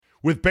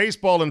With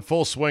baseball in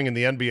full swing and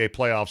the NBA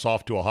playoffs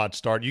off to a hot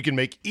start, you can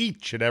make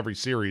each and every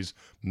series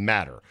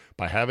matter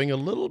by having a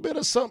little bit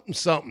of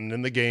something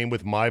in the game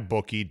with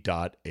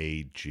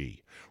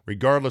MyBookie.ag.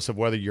 Regardless of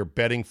whether you're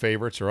betting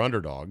favorites or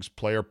underdogs,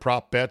 player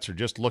prop bets, or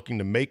just looking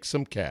to make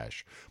some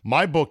cash,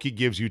 MyBookie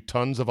gives you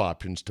tons of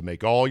options to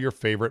make all your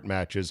favorite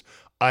matches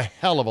a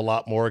hell of a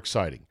lot more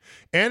exciting.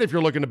 And if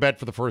you're looking to bet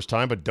for the first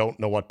time but don't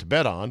know what to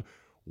bet on,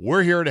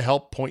 we're here to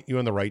help point you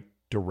in the right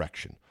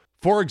direction.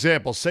 For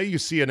example, say you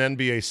see an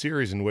NBA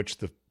series in which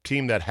the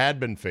team that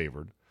had been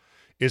favored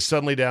is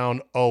suddenly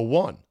down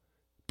 0-1.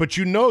 But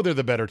you know they're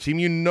the better team.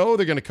 You know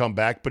they're going to come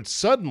back. But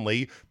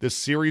suddenly, the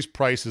series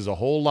price is a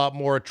whole lot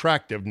more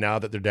attractive now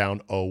that they're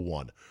down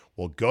 0-1.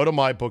 Well, go to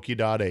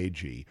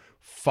mybookie.ag,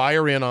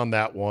 fire in on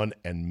that one,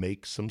 and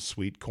make some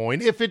sweet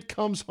coin if it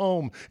comes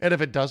home. And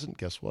if it doesn't,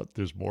 guess what?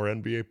 There's more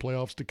NBA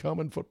playoffs to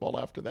come and football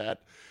after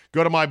that.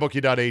 Go to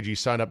mybookie.ag,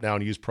 sign up now,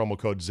 and use promo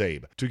code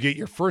ZABE to get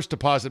your first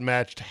deposit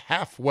matched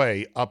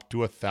halfway up to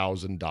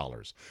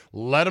 $1,000.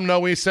 Let them know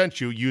we sent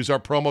you. Use our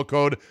promo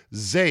code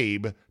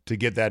ZABE to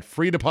get that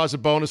free deposit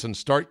bonus and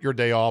start your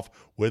day off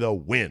with a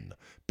win.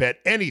 Bet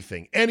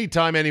anything,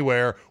 anytime,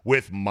 anywhere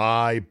with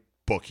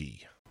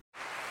MyBookie.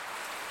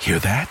 Hear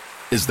that?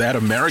 Is that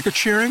America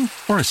cheering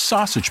or a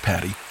sausage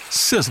patty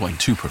sizzling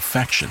to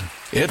perfection?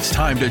 It's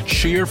time to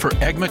cheer for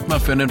Egg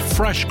McMuffin and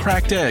fresh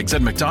cracked eggs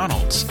at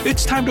McDonald's.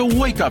 It's time to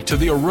wake up to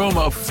the aroma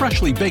of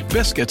freshly baked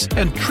biscuits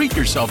and treat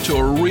yourself to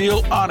a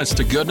real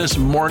honest-to-goodness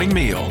morning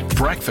meal.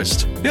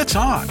 Breakfast, it's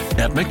on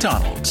at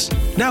McDonald's.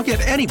 Now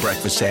get any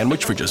breakfast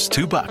sandwich for just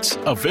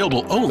 $2.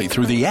 Available only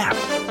through the app.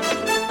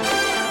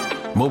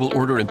 Mobile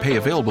order and pay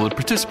available at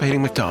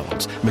participating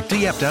McDonald's.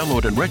 McD app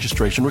download and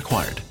registration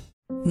required.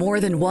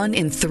 More than 1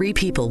 in 3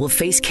 people will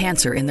face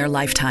cancer in their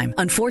lifetime.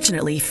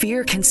 Unfortunately,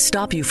 fear can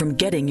stop you from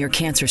getting your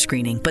cancer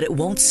screening, but it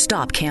won't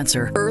stop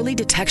cancer. Early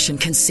detection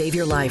can save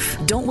your life.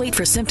 Don't wait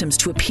for symptoms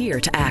to appear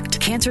to act.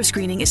 Cancer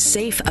screening is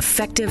safe,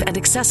 effective, and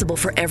accessible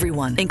for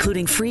everyone,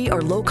 including free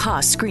or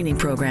low-cost screening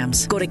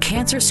programs. Go to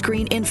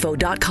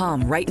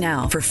cancerscreeninfo.com right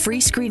now for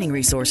free screening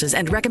resources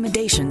and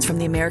recommendations from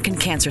the American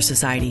Cancer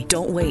Society.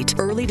 Don't wait.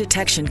 Early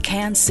detection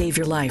can save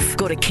your life.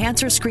 Go to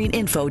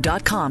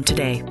cancerscreeninfo.com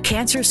today.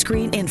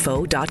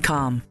 Cancerscreeninfo.com.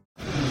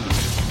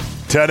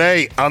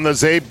 Today on the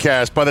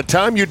Zabecast, by the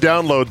time you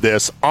download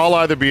this, I'll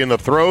either be in the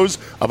throes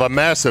of a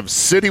massive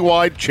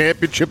citywide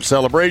championship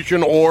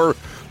celebration or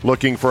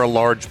looking for a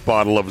large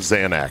bottle of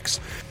Xanax.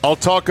 I'll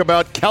talk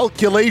about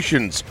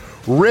calculations,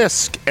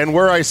 risk, and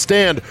where I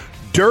stand,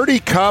 dirty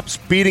cops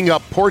beating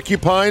up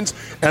porcupines,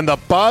 and the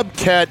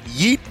Bobcat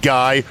Yeet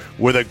guy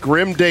with a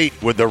grim date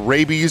with the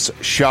rabies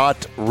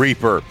shot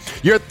Reaper.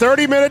 Your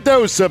 30-minute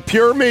dose of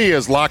pure me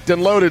is locked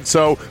and loaded,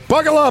 so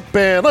buckle up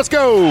and let's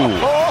go!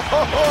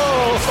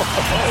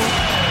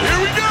 Here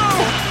we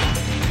go!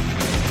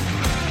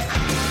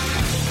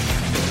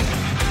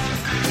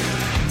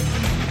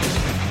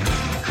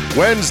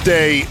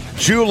 Wednesday,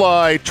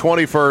 July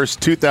 21st,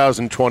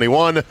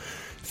 2021.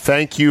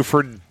 Thank you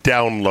for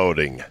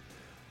downloading.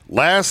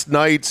 Last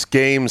night's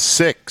Game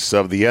 6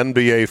 of the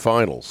NBA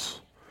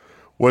Finals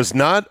was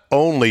not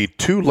only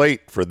too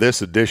late for this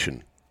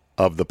edition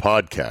of the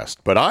podcast,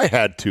 but I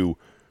had to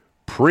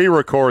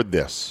pre-record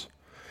this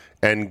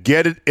and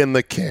get it in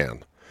the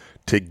can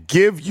to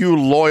give you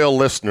loyal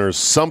listeners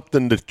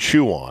something to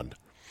chew on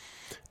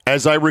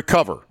as I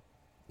recover,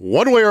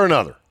 one way or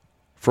another,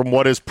 from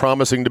what is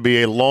promising to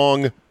be a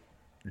long,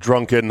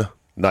 drunken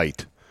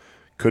night.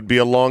 Could be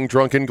a long,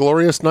 drunken,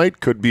 glorious night.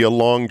 Could be a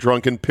long,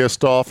 drunken,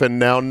 pissed off, and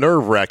now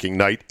nerve-wracking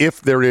night if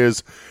there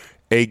is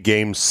a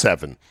Game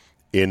 7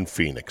 in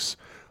Phoenix.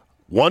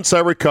 Once I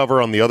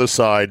recover on the other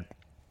side,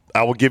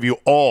 I will give you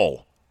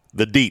all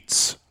the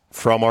deets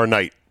from our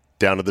night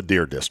down at the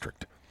Deer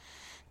District.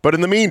 But in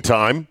the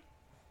meantime,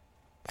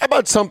 how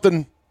about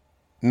something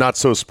not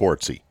so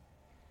sportsy?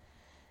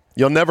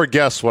 You'll never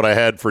guess what I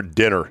had for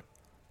dinner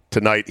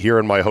tonight here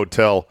in my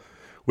hotel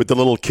with the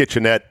little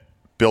kitchenette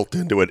built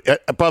into it.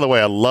 By the way,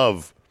 I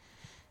love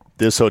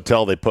this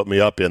hotel they put me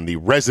up in, the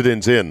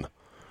Residence Inn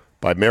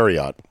by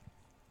Marriott.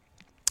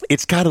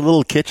 It's got a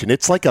little kitchen.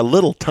 It's like a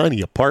little tiny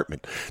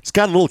apartment. It's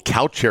got a little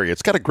couch area.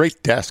 It's got a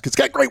great desk. It's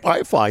got great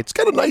Wi-Fi. It's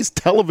got a nice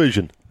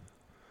television.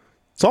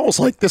 It's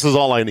almost like this is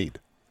all I need.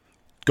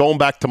 Going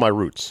back to my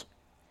roots.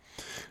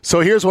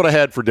 So here's what I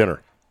had for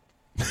dinner.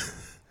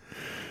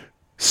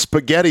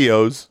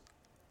 SpaghettiOs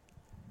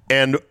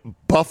and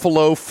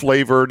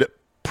buffalo-flavored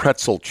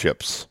pretzel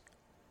chips.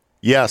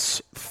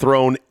 Yes,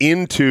 thrown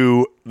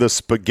into the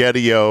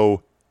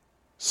SpaghettiO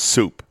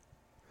soup.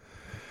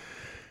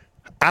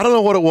 I don't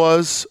know what it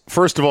was.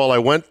 First of all, I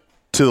went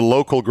to the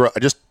local, I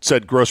just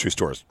said grocery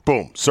stores.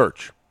 Boom,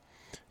 search.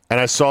 And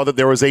I saw that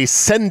there was a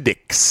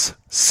Sendik's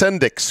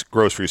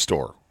grocery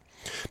store.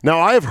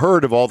 Now, I have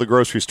heard of all the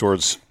grocery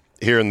stores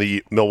here in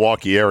the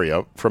Milwaukee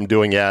area from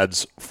doing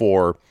ads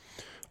for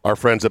our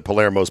friends at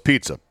Palermo's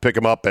Pizza. Pick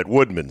them up at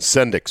Woodman's,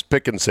 Sendik's,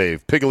 Pick and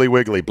Save, Piggly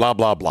Wiggly, blah,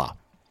 blah, blah.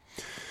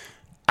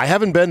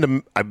 I've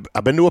been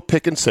to a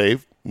Pick and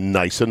Save,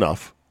 nice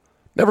enough,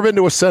 Never been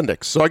to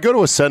Ascendix. So I go to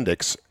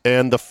Ascendix,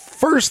 and the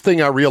first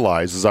thing I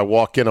realize as I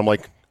walk in, I'm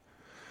like,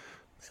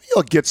 maybe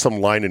I'll get some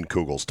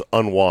Leinenkugels to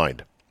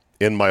unwind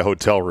in my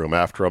hotel room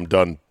after I'm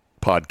done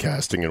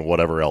podcasting and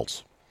whatever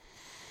else.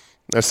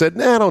 I said,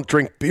 I don't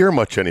drink beer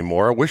much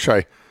anymore.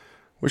 I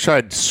wish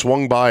I'd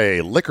swung by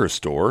a liquor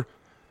store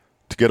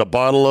to get a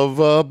bottle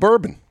of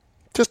bourbon.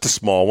 Just a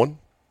small one.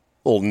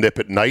 A little nip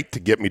at night to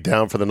get me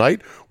down for the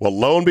night. Well,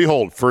 lo and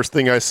behold, first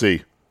thing I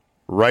see,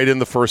 right in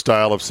the first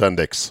aisle of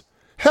Sendix.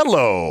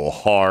 Hello,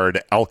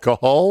 hard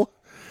alcohol,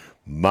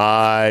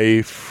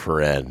 my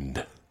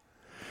friend.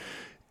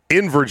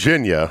 In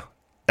Virginia,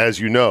 as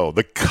you know,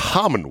 the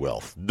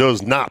Commonwealth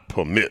does not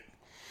permit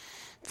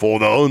for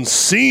the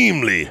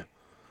unseemly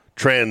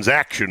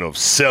transaction of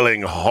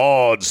selling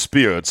hard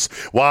spirits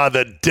while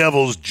the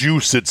devil's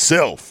juice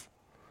itself,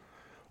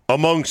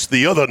 amongst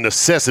the other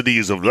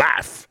necessities of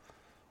life,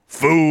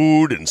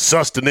 food and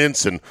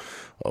sustenance and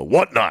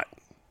whatnot.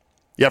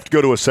 You have to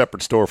go to a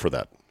separate store for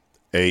that.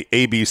 A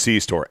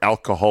ABC store,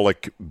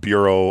 Alcoholic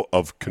Bureau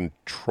of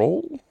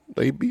Control,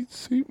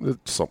 ABC,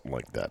 something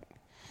like that.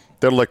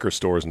 They're liquor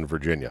stores in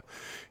Virginia.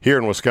 Here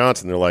in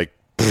Wisconsin, they're like,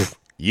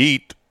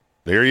 yeet.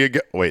 There you go.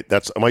 Wait,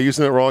 am I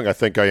using it wrong? I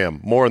think I am.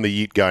 More on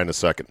the yeet guy in a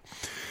second.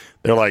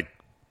 They're like,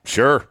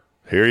 sure,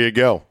 here you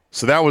go.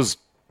 So that was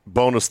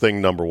bonus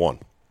thing number one.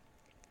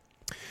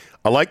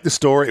 I like the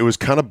store. It was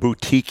kind of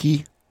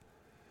boutique-y.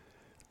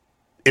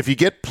 If you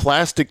get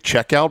plastic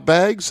checkout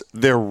bags,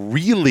 they're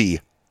really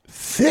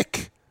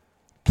thick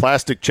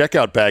plastic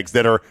checkout bags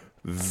that are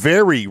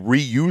very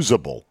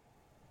reusable,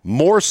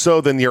 more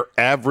so than your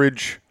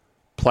average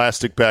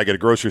plastic bag at a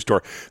grocery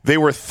store. They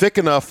were thick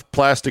enough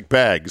plastic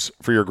bags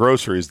for your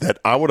groceries that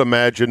I would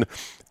imagine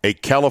a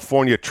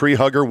California tree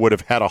hugger would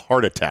have had a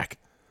heart attack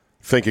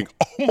thinking,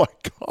 oh my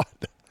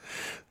God.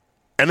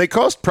 And they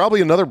cost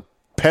probably another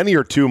penny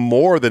or two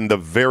more than the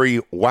very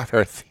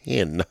wafer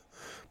thin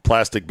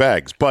plastic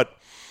bags. But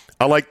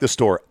I like the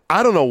store.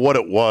 I don't know what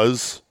it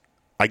was.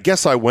 I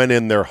guess I went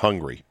in there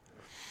hungry.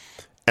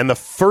 And the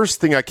first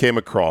thing I came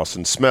across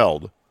and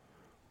smelled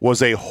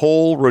was a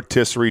whole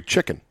rotisserie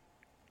chicken.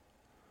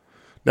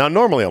 Now,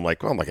 normally I'm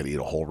like, well, I'm not going to eat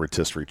a whole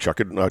rotisserie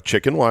chicken.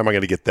 Why am I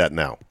going to get that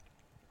now?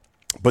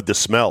 But the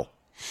smell.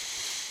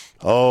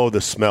 Oh,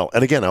 the smell.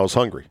 And again, I was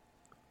hungry.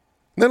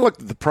 And then I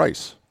looked at the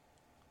price.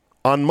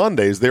 On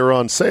Mondays, they were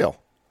on sale.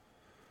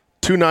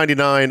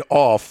 $2.99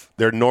 off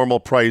their normal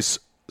price.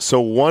 So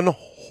one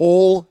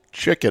whole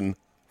chicken,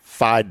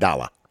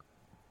 $5.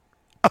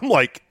 I'm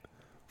like,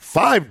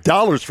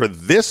 $5 for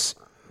this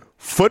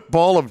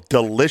football of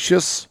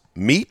delicious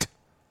meat?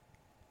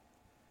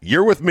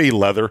 You're with me,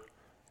 Leather.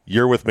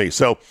 You're with me.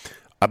 So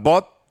I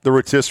bought the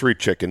rotisserie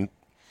chicken,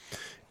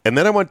 and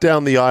then I went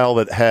down the aisle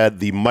that had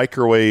the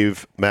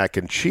microwave mac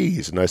and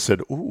cheese, and I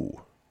said, ooh,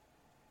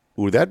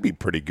 that'd be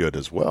pretty good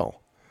as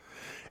well.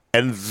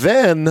 And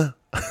then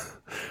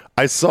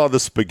I saw the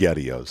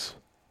SpaghettiOs,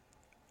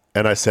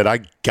 and I said, I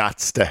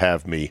gots to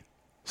have me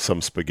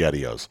some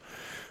SpaghettiOs.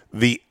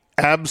 The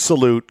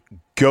absolute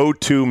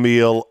go-to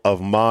meal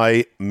of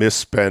my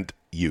misspent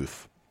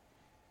youth.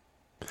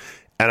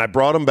 And I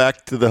brought them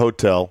back to the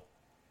hotel,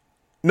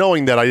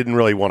 knowing that I didn't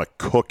really want to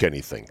cook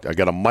anything. I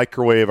got a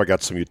microwave, I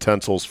got some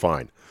utensils,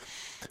 fine.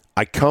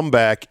 I come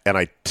back and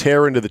I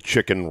tear into the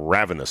chicken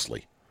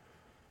ravenously.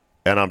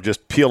 And I'm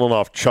just peeling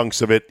off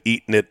chunks of it,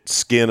 eating it,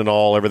 skin and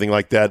all, everything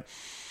like that.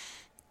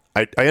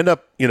 I end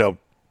up,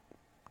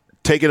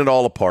 taking it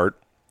all apart.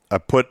 I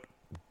put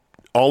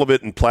all of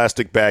it in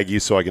plastic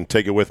baggies so I can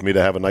take it with me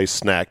to have a nice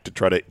snack to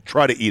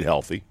try to eat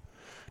healthy,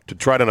 to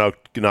try to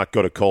not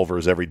go to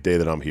Culver's every day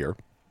that I'm here.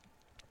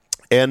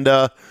 And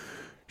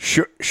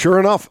sure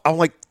enough, I'm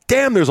like,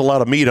 damn, there's a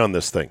lot of meat on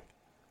this thing.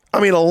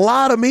 I mean, a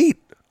lot of meat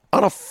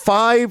on a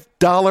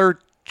 $5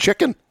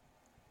 chicken.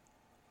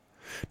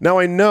 Now,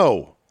 I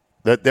know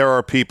that there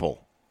are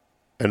people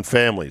and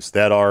families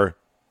that are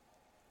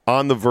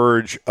on the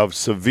verge of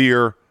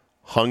severe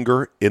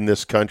hunger in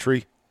this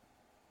country,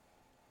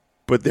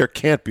 but there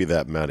can't be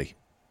that many.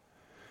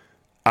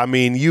 I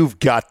mean, you've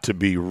got to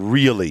be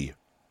really,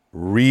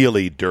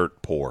 really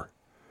dirt poor.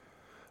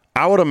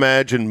 I would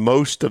imagine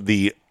most of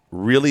the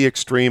really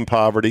extreme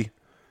poverty,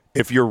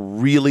 if you're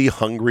really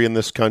hungry in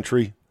this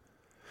country,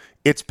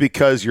 it's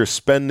because you're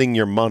spending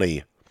your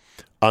money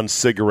on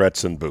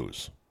cigarettes and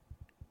booze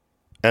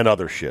and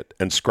other shit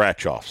and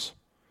scratch-offs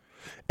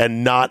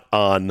and not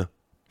on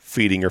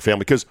feeding your family.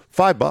 Because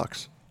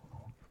 $5,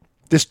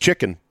 this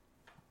chicken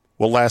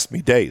will last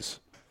me days.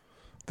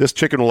 This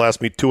chicken will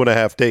last me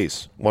 2.5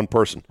 days, one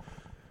person.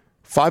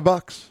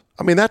 $5.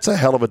 I mean, that's a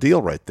hell of a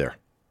deal right there.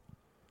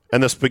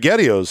 And the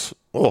SpaghettiOs,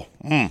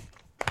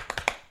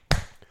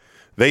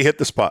 they hit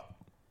the spot.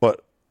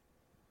 But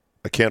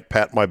I can't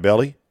pat my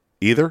belly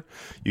either.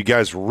 You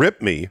guys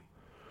ripped me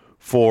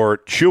for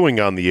chewing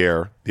on the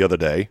air the other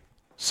day,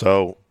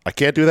 so I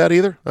can't do that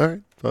either. All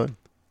right, fine.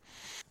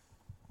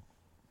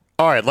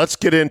 All right, let's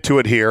get into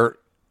it here.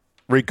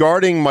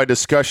 Regarding my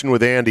discussion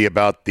with Andy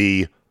about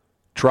the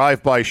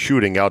drive-by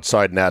shooting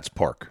outside Nats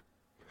Park,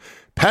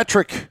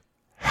 Patrick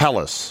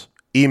Hellis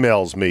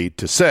emails me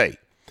to say,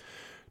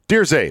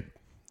 Dear Zabe,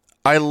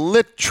 I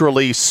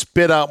literally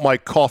spit out my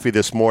coffee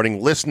this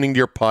morning listening to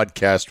your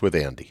podcast with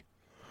Andy.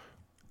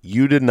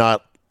 You did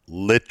not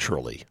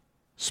literally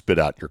spit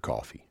out your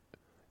coffee.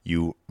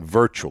 You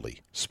virtually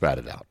spat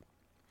it out.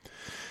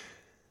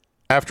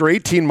 After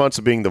 18 months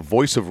of being the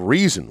voice of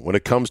reason when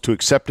it comes to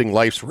accepting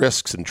life's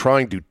risks and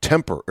trying to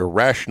temper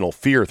irrational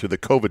fear through the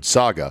COVID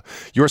saga,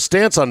 your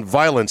stance on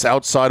violence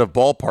outside of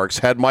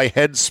ballparks had my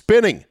head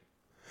spinning.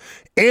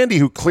 Andy,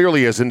 who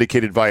clearly has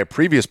indicated via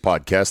previous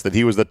podcasts that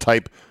he was the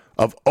type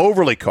of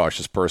overly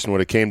cautious person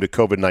when it came to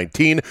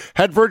COVID-19,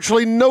 had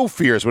virtually no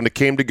fears when it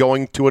came to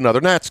going to another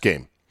Nats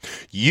game.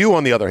 You,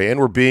 on the other hand,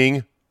 were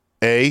being,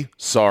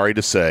 sorry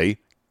to say,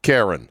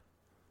 Karen,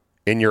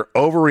 in your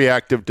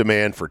overreactive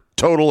demand for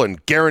total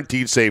and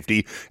guaranteed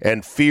safety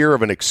and fear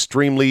of an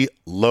extremely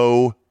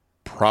low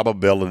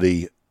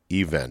probability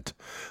event.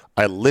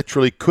 I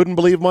literally couldn't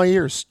believe my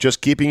ears.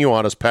 Just keeping you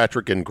honest,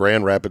 Patrick in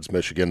Grand Rapids,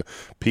 Michigan.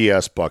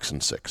 P.S. Bucks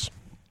and 6.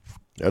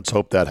 Let's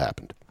hope that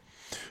happened.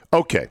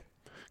 Okay,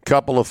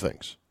 couple of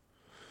things.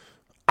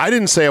 I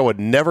didn't say I would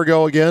never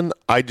go again.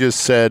 I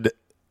just said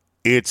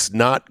it's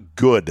not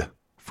good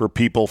for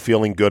people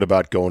feeling good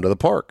about going to the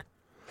park.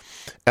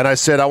 And I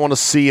said, I want to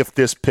see if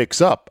this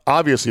picks up.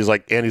 Obviously,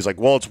 Andy's like,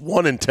 well, it's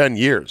 1 in 10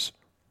 years.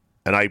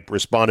 And I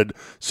responded,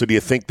 so do you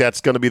think that's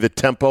going to be the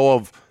tempo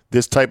of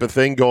this type of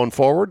thing going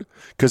forward?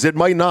 Because it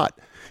might not.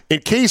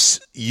 In case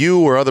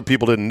you or other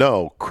people didn't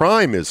know,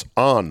 crime is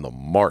on the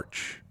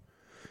march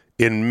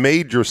in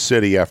major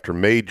city after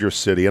major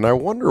city. And I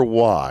wonder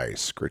why,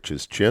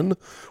 Scritch's chin.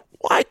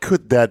 Why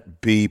could that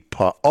be?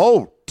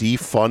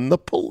 Defund the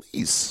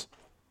police.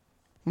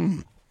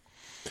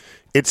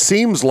 It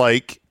seems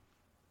like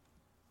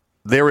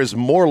there is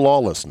more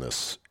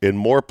lawlessness in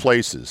more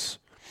places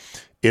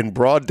in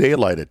broad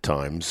daylight at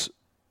times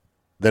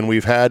than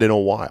we've had in a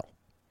while.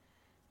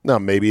 Now,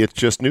 maybe it's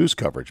just news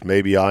coverage.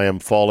 Maybe I am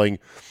falling,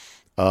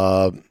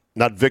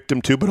 not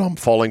victim to, but I'm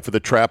falling for the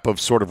trap of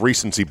sort of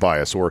recency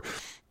bias or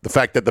the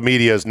fact that the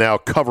media is now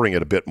covering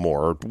it a bit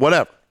more or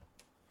whatever.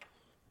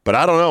 But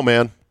I don't know,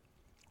 man.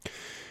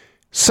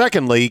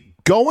 Secondly,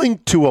 going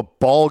to a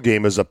ball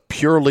game is a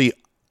purely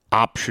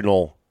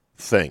optional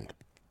thing.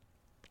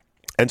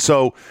 And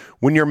so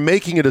when you're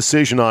making a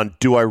decision on,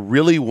 do I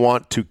really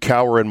want to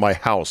cower in my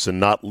house and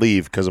not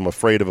leave because I'm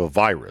afraid of a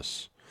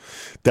virus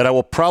that I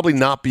will probably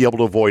not be able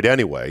to avoid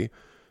anyway? I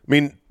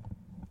mean,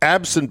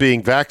 absent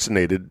being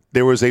vaccinated,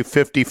 there was a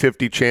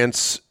 50-50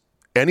 chance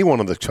anyone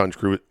in this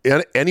country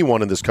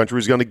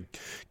was going to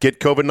get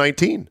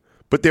COVID-19.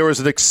 But there was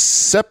an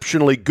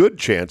exceptionally good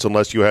chance,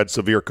 unless you had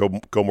severe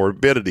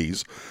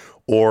comorbidities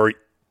or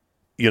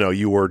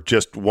you were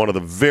just one of the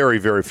very,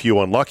 very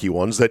few unlucky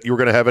ones, that you were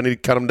going to have any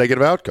kind of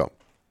negative outcome.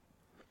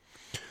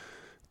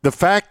 The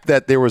fact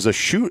that there was a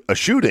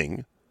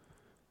shooting,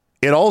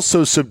 it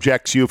also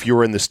subjects you, if you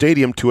were in the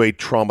stadium, to a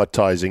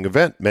traumatizing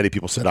event. Many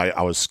people said,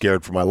 I was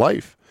scared for my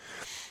life.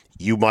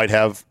 You might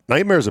have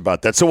nightmares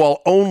about that.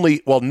 So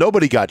while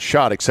nobody got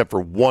shot except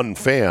for one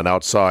fan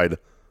outside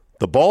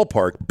the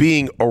ballpark,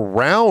 being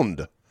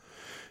around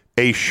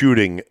a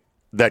shooting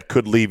that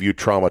could leave you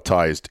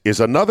traumatized is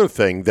another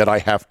thing that I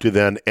have to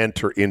then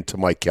enter into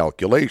my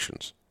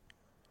calculations.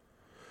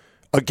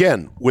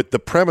 Again, with the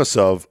premise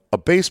of a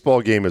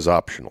baseball game is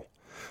optional.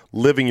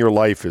 Living your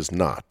life is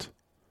not.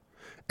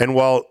 And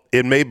while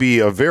it may be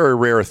a very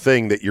rare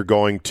thing that you're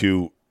going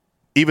to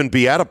even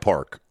be at a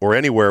park or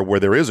anywhere where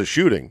there is a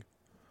shooting,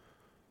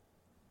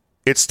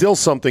 it's still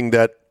something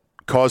that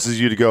causes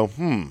you to go,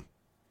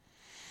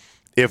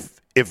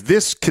 if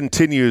this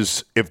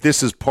continues, if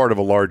this is part of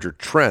a larger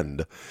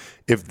trend,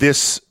 if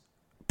this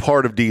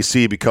part of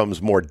D.C.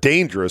 becomes more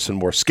dangerous and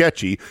more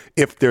sketchy,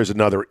 if there's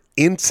another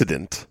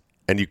incident,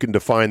 and you can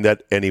define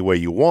that any way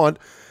you want,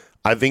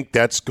 I think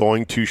that's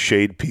going to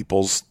shade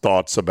people's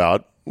thoughts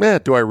about,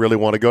 do I really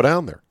want to go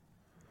down there?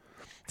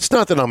 It's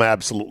not that I'm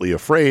absolutely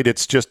afraid.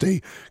 It's just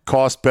a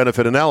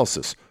cost-benefit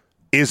analysis.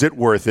 Is it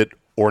worth it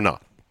or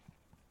not?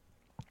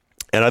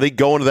 And I think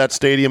going to that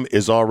stadium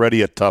is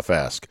already a tough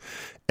ask.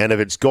 And if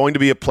it's going to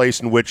be a place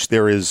in which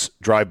there is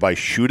drive-by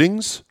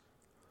shootings,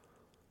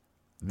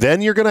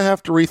 then you're going to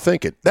have to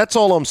rethink it. That's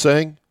all I'm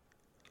saying.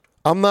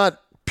 I'm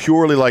not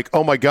purely like,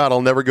 oh my God,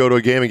 I'll never go to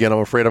a game again. I'm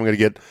afraid I'm going to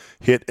get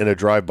hit in a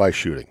drive-by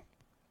shooting.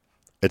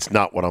 It's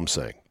not what I'm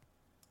saying.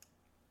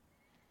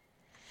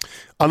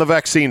 On the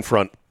vaccine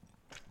front,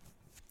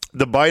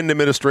 the Biden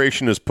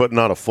administration is putting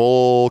on a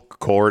full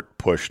court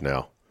push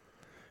now.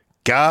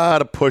 Got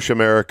to push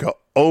America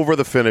over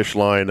the finish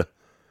line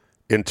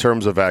in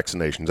terms of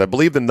vaccinations. I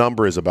believe the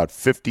number is about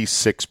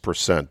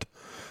 56%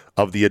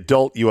 of the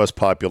adult U.S.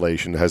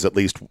 population has at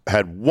least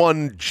had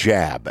one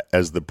jab,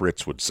 as the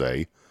Brits would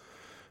say.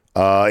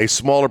 A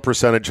smaller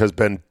percentage has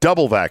been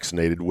double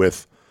vaccinated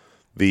with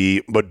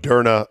the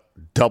Moderna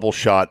double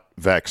shot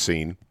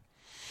vaccine.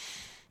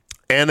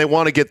 And they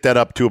want to get that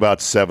up to about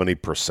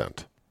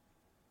 70%.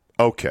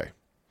 Okay.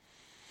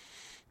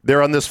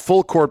 They're on this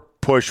full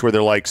court push where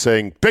they're like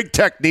saying, big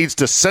tech needs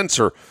to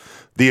censor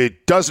the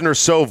dozen or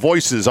so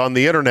voices on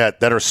the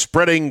internet that are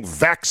spreading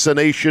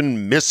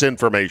vaccination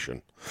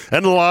misinformation.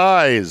 and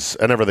lies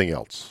and everything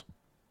else.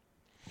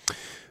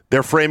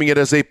 They're framing it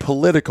as a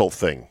political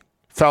thing.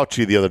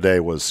 Fauci the other day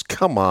was,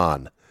 come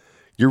on,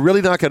 you're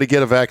really not going to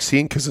get a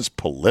vaccine because it's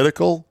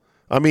political?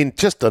 I mean,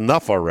 just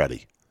enough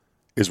already,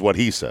 is what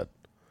he said.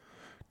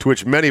 To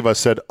which many of us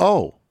said,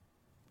 oh,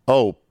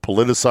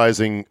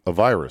 politicizing a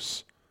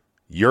virus.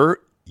 You're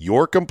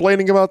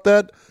complaining about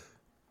that?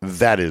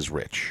 That is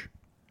rich.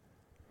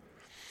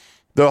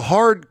 The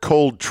hard,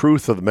 cold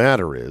truth of the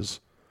matter is,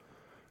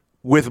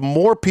 with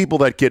more people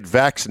that get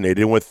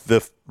vaccinated and with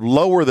the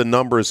lower the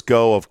numbers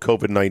go of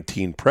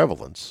COVID-19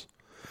 prevalence,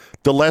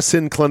 the less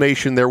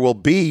inclination there will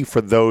be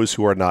for those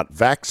who are not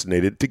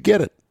vaccinated to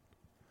get it.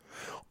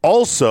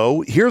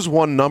 Also, here's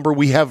one number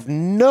we have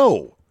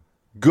no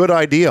good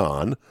idea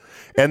on,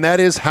 and that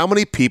is how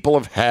many people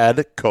have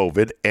had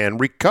COVID and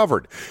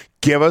recovered.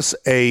 Give us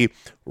a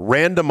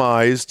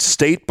randomized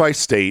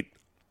state-by-state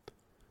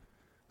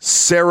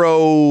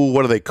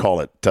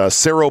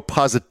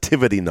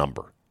seropositivity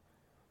number.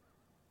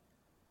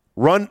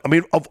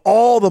 Of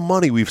all the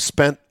money we've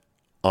spent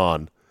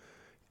on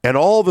and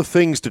all the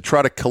things to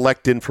try to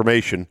collect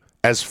information,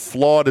 as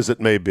flawed as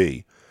it may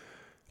be,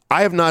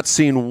 I have not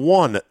seen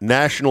one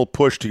national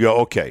push to go,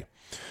 okay,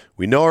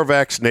 we know our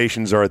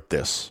vaccinations are at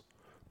this,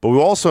 but we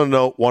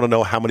also want to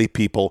know how many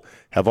people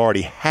have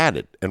already had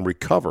it and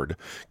recovered,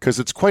 because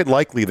it's quite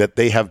likely that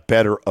they have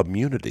better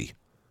immunity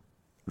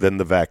than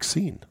the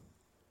vaccine.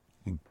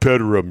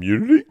 Better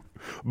immunity?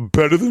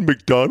 Better than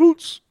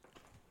McDonald's?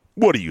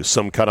 What are you,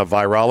 some kind of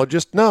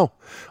virologist? No.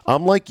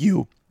 I'm like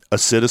you, a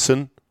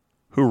citizen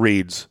who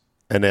reads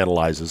and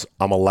analyzes.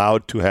 I'm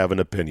allowed to have an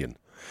opinion.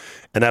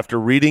 And after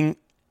reading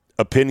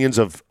opinions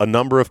of a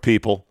number of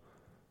people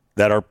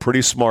that are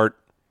pretty smart,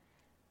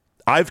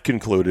 I've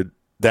concluded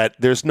that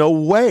there's no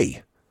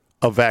way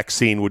a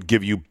vaccine would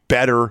give you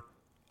better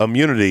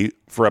immunity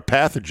for a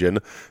pathogen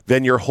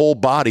than your whole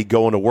body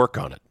going to work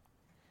on it.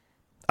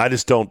 I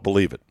just don't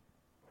believe it.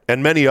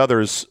 And many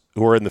others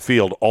who are in the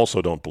field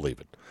also don't believe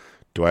it.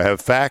 Do I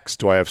have facts?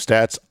 Do I have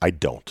stats? I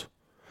don't.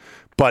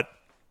 But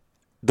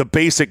the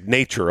basic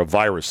nature of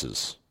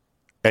viruses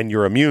and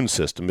your immune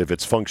system, if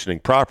it's functioning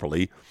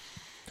properly,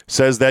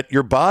 says that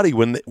your body,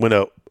 when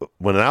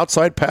an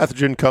outside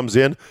pathogen comes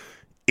in,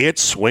 it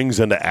swings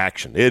into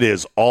action. It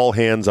is all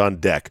hands on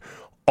deck.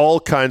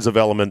 All kinds of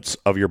elements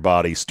of your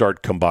body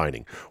start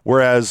combining.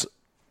 Whereas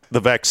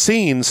the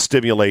vaccines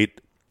stimulate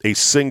a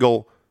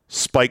single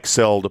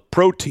spike-celled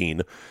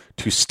protein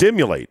to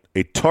stimulate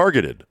a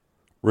targeted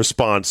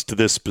response to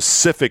this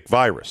specific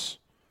virus.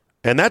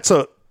 And that's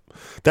a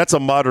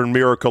modern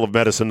miracle of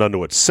medicine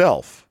unto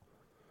itself.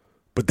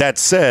 But that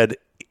said,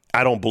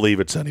 I don't believe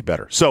it's any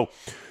better. So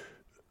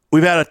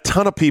we've had a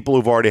ton of people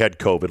who've already had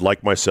COVID,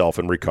 like myself,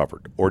 and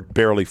recovered or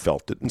barely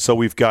felt it. And so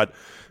we've got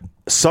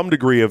some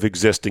degree of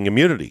existing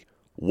immunity.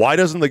 Why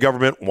doesn't the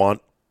government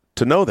want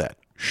to know that?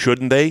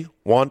 Shouldn't they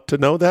want to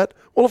know that?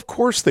 Well, of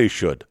course they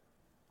should.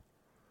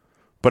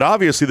 But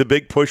obviously the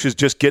big push is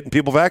just getting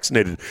people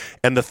vaccinated.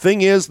 And the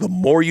thing is, the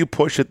more you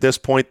push at this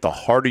point, the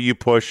harder you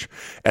push,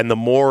 and the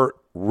more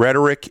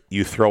rhetoric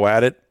you throw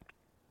at it,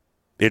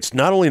 it's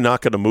not only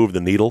not going to move the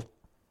needle,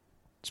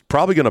 it's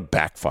probably going to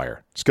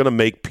backfire. It's going to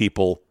make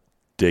people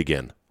dig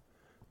in.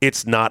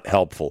 It's not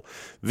helpful.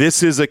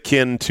 This is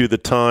akin to the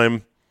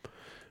time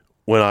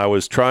when I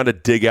was trying to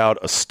dig out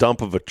a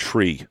stump of a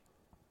tree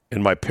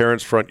in my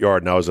parents' front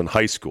yard, and I was in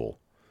high school.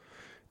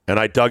 And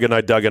I dug and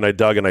I dug and I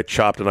dug and I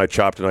chopped and I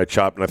chopped and I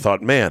chopped. And I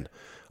thought, man,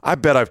 I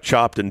bet I've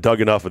chopped and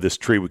dug enough of this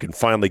tree we can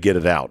finally get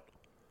it out.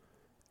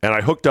 And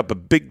I hooked up a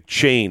big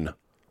chain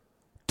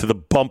to the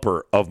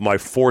bumper of my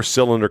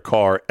 4-cylinder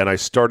car and I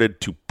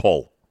started to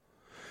pull.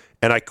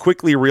 And I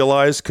quickly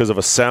realized, because of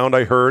a sound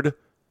I heard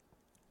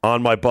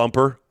on my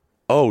bumper,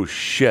 oh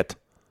shit,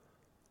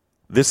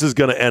 this is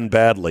going to end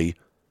badly.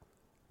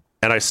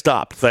 And I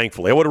stopped,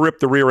 thankfully. I would have ripped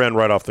the rear end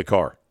right off the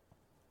car.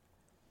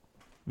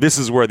 This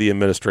is where the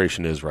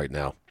administration is right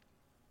now.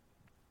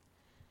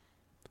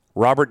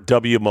 Robert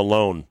W.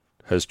 Malone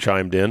has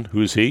chimed in.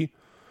 Who's he?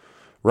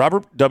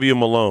 Robert W.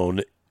 Malone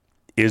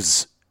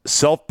is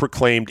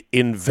self-proclaimed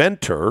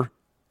inventor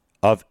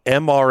of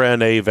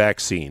mRNA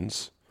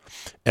vaccines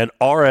and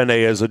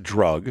RNA as a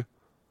drug.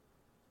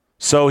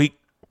 So he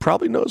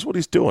probably knows what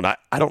he's doing. I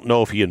don't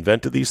know if he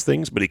invented these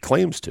things, but he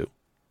claims to.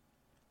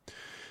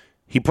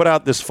 He put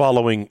out this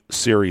following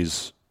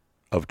series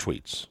of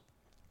tweets.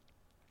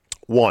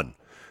 1.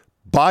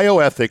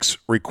 Bioethics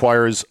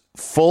requires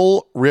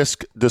full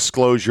risk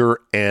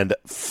disclosure and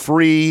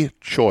free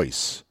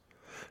choice.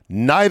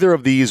 Neither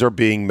of these are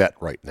being met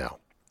right now.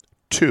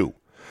 2.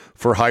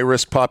 For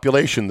high-risk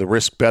population, the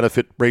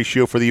risk-benefit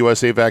ratio for the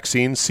USA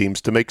vaccine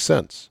seems to make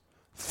sense.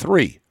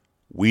 3.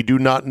 We do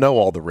not know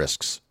all the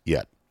risks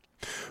yet.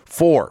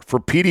 4. For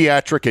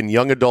pediatric and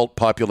young adult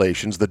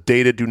populations, the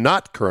data do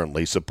not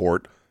currently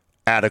support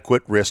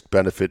adequate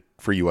risk-benefit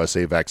for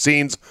USA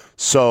vaccines,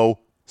 so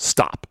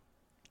stop.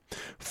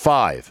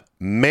 5.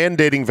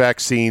 Mandating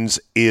vaccines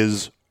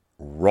is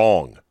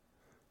wrong.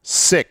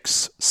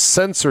 6.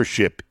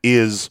 Censorship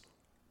is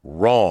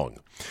wrong.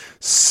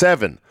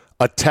 7.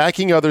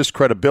 Attacking others'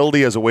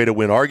 credibility as a way to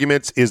win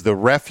arguments is the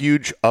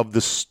refuge of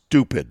the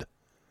stupid.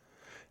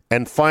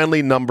 And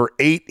finally, number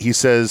 8, he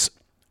says,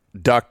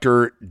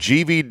 Dr.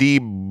 GVD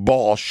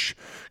Bosch,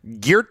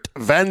 Geert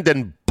van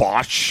den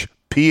Bosch,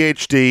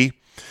 PhD,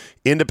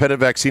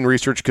 independent vaccine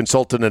research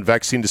consultant and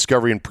vaccine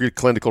discovery and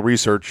preclinical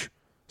research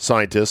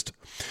scientist,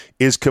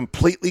 is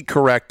completely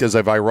correct as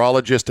a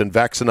virologist and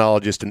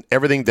vaccinologist in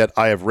everything that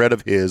I have read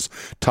of his.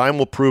 Time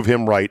will prove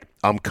him right.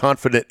 I'm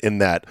confident in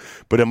that.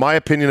 But in my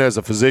opinion, as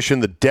a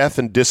physician, the death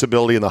and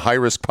disability in the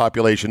high-risk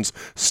populations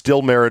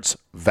still merits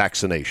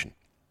vaccination.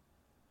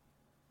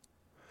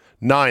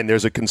 9,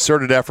 there's a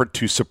concerted effort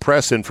to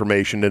suppress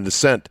information and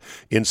dissent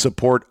in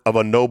support of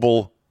a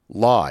noble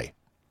lie.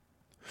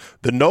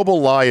 The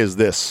noble lie is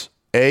this.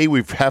 A,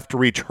 we have to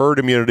reach herd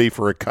immunity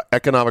for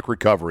economic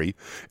recovery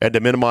and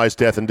to minimize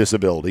death and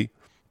disability.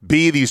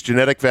 B, these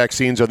genetic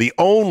vaccines are the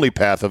only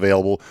path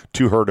available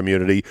to herd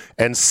immunity.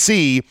 And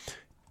C,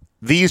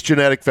 these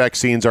genetic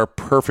vaccines are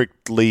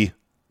perfectly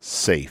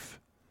safe.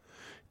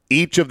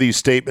 Each of these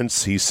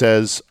statements, he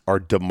says, are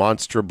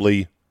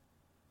demonstrably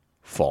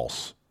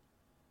false.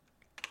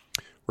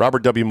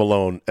 Robert W.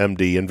 Malone,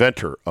 MD,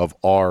 inventor of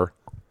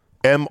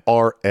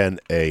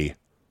mRNA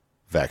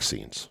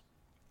vaccines.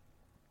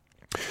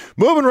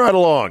 Moving right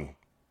along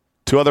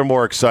to other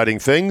more exciting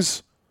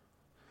things,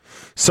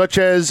 such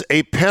as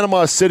a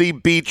Panama City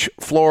Beach,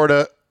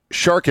 Florida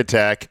shark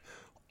attack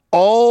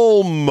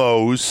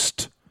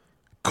almost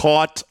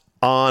caught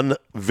on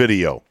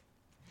video.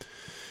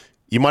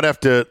 You might have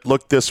to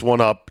look this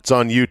one up. It's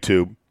on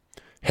YouTube.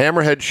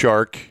 Hammerhead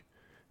shark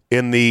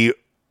in the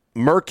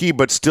murky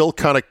but still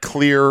kind of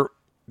clear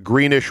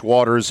greenish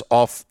waters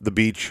off the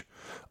beach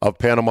of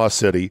Panama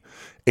City.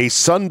 A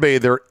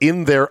sunbather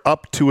in there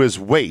up to his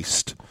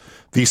waist.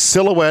 The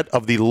silhouette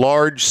of the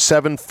large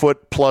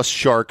 7-foot-plus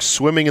shark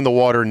swimming in the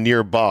water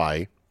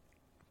nearby.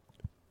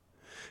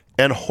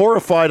 And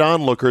horrified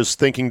onlookers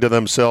thinking to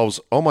themselves,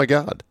 oh my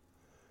God,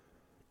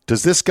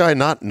 does this guy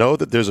not know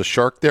that there's a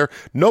shark there?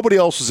 Nobody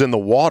else is in the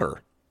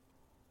water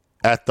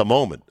at the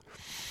moment.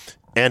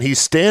 And he's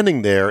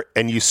standing there,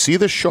 and you see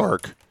the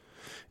shark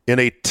in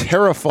a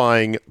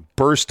terrifying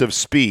burst of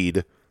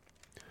speed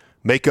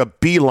make a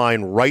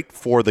beeline right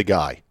for the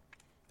guy.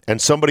 And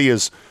somebody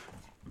is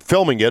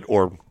filming it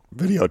or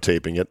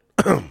videotaping it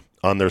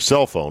on their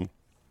cell phone.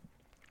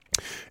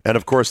 And,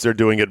 of course, they're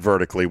doing it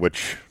vertically,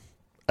 which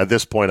at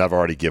this point I've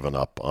already given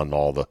up on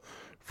all the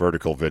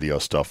vertical video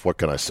stuff. What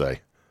can I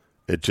say?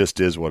 It just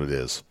is what it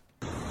is.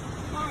 Oh,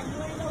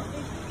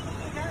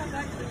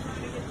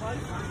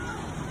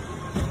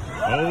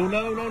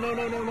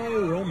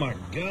 no. Oh, my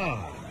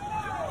God.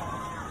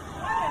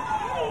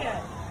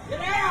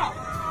 Get out!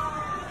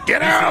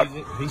 Get out!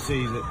 He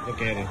sees it.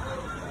 Look at him.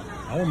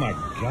 Oh, my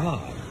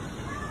God.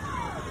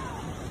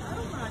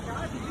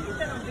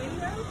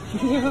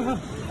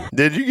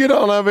 Did you get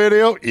on that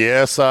video?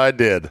 Yes, I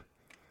did.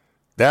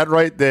 That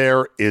right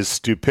there is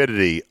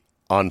stupidity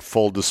on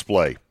full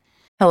display.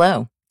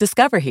 Hello,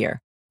 Discover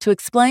here to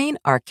explain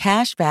our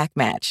cash back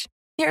match.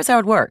 Here's how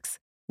it works.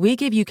 We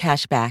give you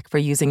cash back for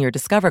using your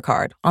Discover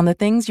card on the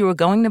things you were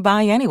going to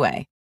buy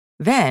anyway.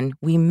 Then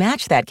we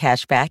match that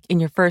cash back in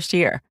your first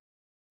year.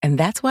 And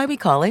that's why we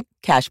call it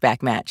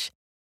Cashback Match.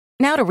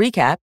 Now to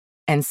recap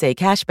and say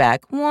cashback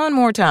one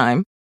more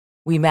time.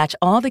 We match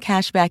all the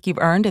cashback you've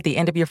earned at the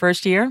end of your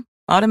first year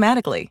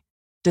automatically.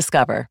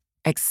 Discover.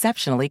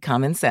 Exceptionally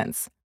common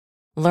sense.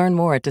 Learn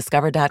more at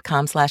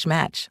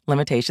discover.com/match.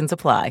 Limitations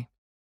apply.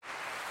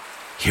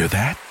 Hear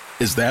that?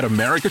 Is that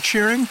America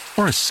cheering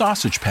or a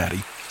sausage patty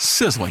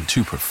sizzling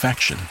to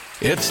perfection?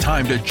 It's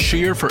time to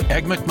cheer for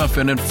Egg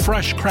McMuffin and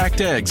fresh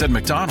cracked eggs at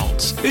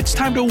McDonald's. It's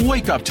time to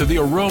wake up to the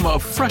aroma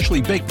of freshly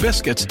baked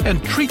biscuits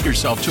and treat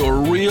yourself to a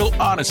real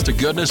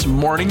honest-to-goodness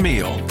morning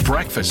meal.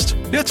 Breakfast,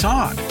 it's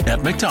on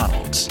at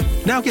McDonald's.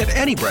 Now get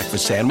any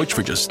breakfast sandwich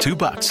for just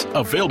 $2.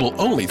 Available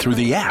only through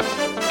the app.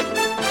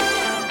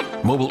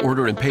 Mobile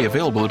order and pay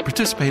available at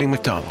participating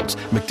McDonald's.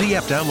 McD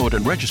app download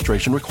and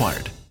registration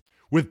required.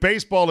 With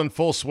baseball in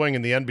full swing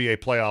and the NBA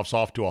playoffs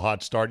off to a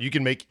hot start, you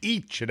can make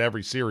each and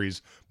every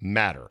series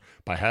matter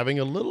by having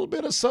a little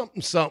bit of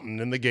something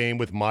in the game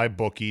with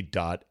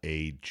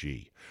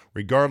MyBookie.ag.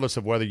 Regardless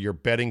of whether you're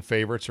betting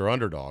favorites or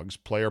underdogs,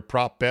 player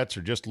prop bets,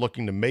 or just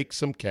looking to make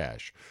some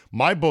cash,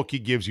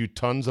 MyBookie gives you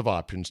tons of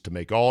options to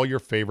make all your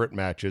favorite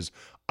matches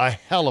a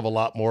hell of a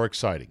lot more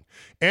exciting.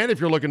 And if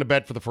you're looking to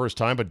bet for the first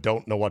time but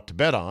don't know what to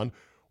bet on,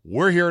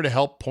 we're here to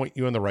help point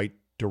you in the right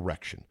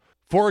direction.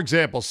 For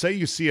example, say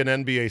you see an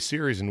NBA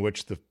series in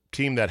which the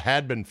team that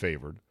had been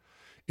favored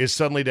is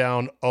suddenly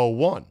down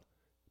 0-1.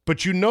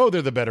 But you know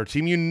they're the better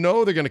team. You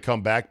know they're going to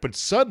come back. But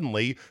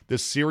suddenly, the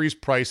series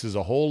price is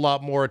a whole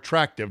lot more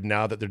attractive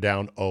now that they're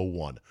down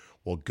 0-1.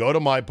 Well, go to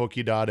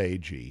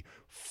MyBookie.ag,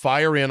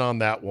 Fire in on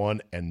that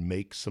one and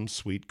make some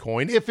sweet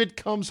coin if it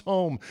comes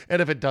home.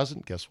 And if it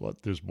doesn't, guess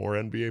what? There's more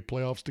NBA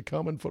playoffs to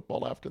come and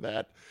football after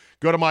that.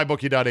 Go to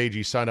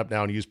mybookie.ag, sign up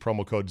now, and use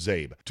promo code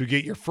ZABE to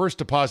get your first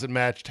deposit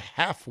matched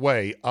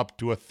halfway up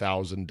to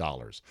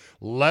 $1,000.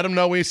 Let them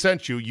know we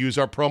sent you. Use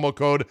our promo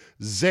code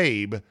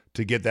ZABE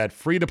to get that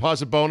free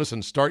deposit bonus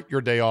and start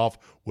your day off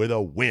with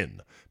a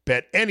win.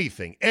 Bet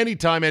anything,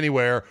 anytime,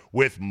 anywhere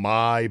with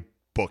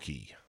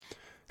MyBookie.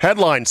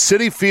 Headline,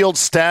 Citi Field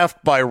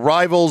staffed by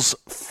rivals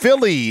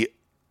Philly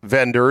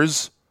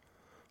vendors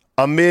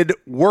amid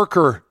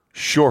worker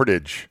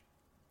shortage.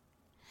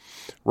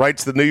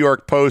 Writes the New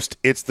York Post,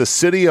 it's the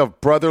city of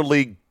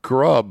brotherly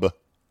grub.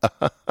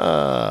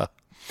 The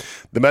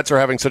Mets are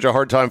having such a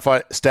hard time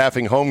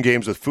staffing home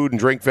games with food and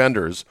drink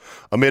vendors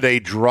amid a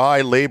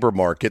dry labor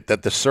market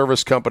that the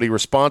service company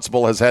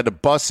responsible has had to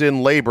bus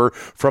in labor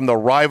from the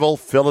rival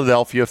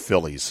Philadelphia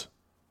Phillies.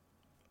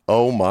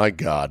 Oh, my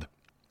God.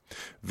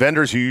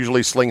 Vendors who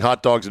usually sling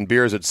hot dogs and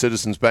beers at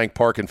Citizens Bank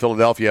Park in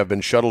Philadelphia have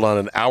been shuttled on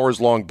an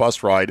hours-long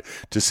bus ride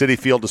to Citi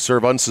Field to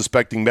serve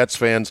unsuspecting Mets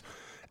fans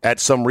at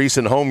some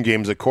recent home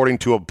games, according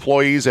to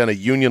employees and a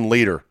union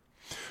leader.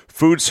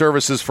 Food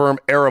services firm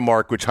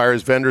Aramark, which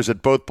hires vendors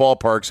at both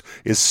ballparks,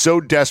 is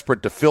so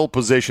desperate to fill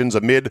positions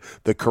amid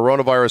the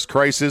coronavirus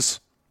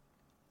crisis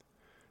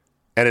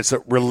and its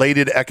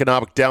related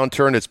economic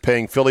downturn, it's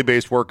paying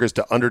Philly-based workers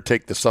to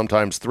undertake the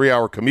sometimes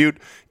 3-hour commute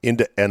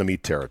into enemy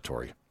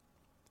territory.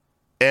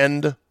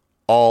 End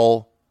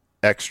all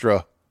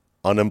extra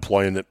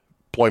unemployment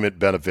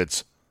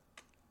benefits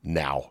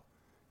now.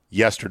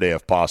 Yesterday,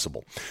 if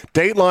possible.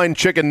 Dateline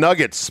Chicken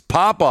Nuggets.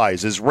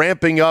 Popeyes is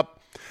ramping up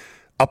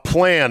a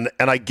plan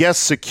and I guess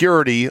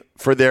security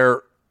for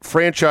their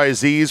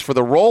franchisees for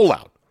the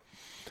rollout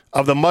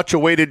of the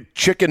much-awaited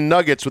chicken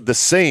nuggets with the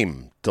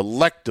same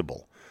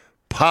delectable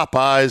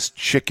Popeyes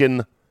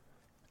chicken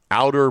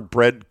outer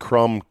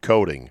breadcrumb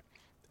coating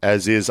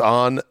as is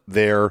on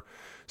their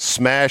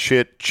Smash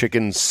It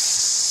chicken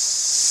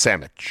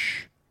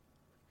sandwich.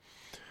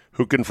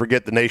 Who can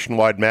forget the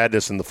nationwide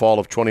madness in the fall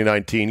of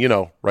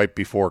 2019, right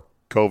before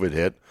COVID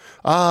hit?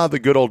 The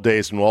good old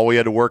days when all we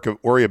had to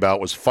worry about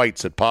was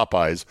fights at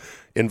Popeyes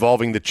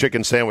involving the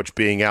chicken sandwich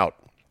being out.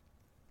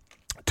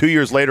 2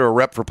 years later, a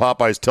rep for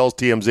Popeyes tells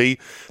TMZ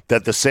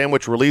that the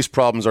sandwich release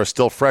problems are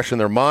still fresh in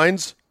their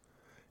minds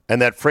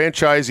and that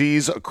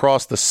franchisees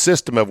across the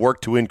system have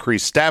worked to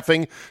increase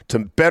staffing to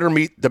better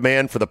meet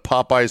demand for the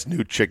Popeyes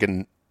new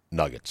chicken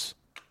nuggets.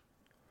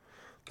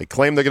 They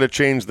claim they're going to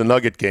change the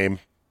nugget game.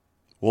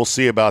 We'll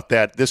see about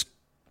that. This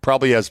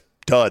probably has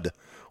dud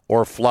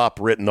or flop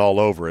written all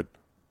over it.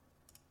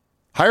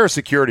 Hire a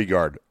security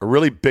guard, a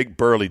really big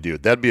burly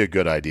dude. That'd be a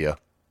good idea.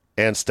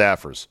 And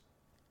staffers.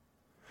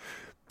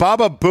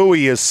 Baba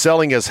Booey is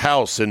selling his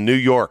house in New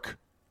York.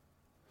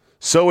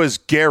 So is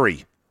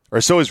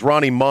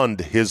Ronnie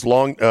Mund, his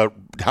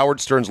Howard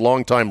Stern's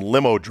longtime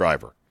limo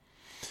driver.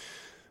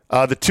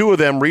 The two of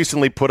them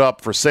recently put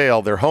up for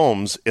sale their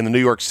homes in the New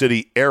York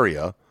City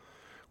area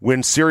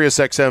when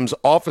SiriusXM's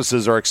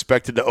offices are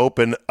expected to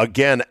open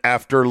again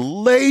after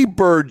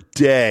Labor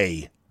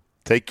Day.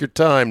 Take your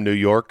time, New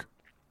York.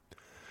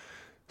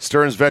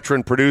 Stern's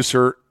veteran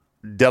producer,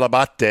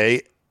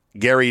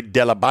 Gary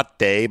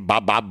Dell'Abate,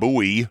 Baba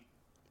Booey,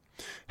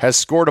 has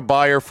scored a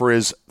buyer for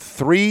his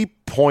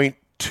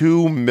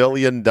 $3.2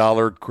 million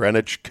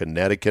Greenwich,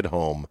 Connecticut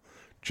home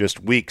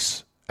just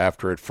weeks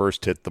after it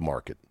first hit the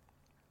market.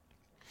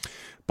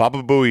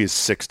 Baba Booey is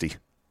 60.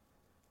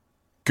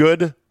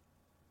 Good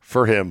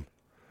for him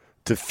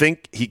to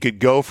think he could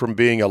go from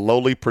being a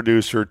lowly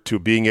producer to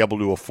being able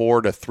to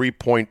afford a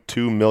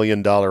 $3.2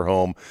 million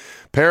home.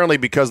 Apparently,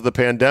 because of the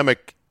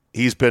pandemic,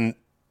 he's been,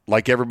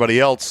 like everybody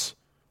else,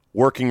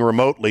 working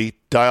remotely,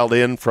 dialed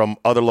in from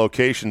other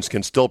locations,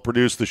 can still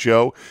produce the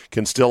show,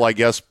 can still, I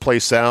guess, play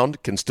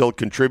sound, can still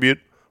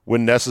contribute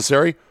when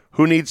necessary.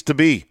 Who needs to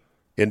be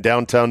in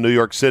downtown New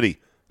York City?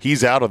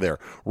 He's out of there.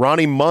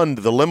 Ronnie Mund,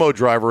 the limo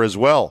driver as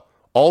well,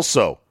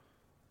 also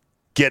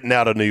getting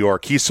out of New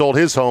York. He sold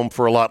his home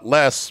for a lot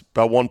less,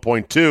 about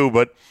 1.2,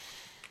 but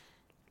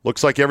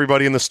looks like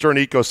everybody in the Stern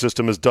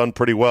ecosystem has done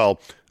pretty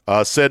well.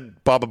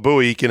 Said Baba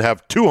Booey can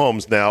have two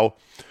homes now,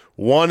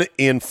 one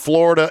in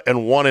Florida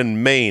and one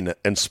in Maine,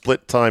 and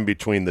split time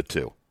between the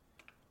two.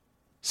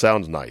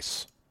 Sounds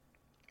nice.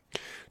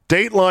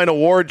 Dateline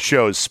award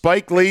shows.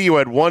 Spike Lee, you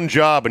had one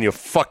job and you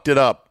fucked it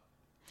up.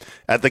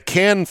 At the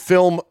Cannes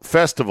Film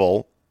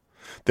Festival,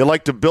 they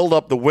like to build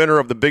up the winner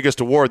of the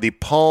biggest award, the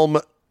Palme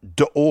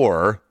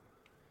d'Or,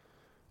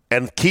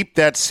 and keep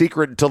that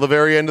secret until the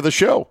very end of the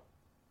show.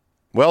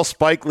 Well,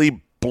 Spike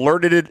Lee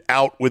blurted it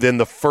out within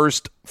the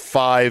first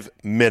 5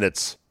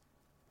 minutes.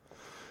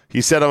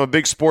 He said, I'm a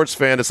big sports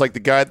fan. It's like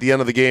the guy at the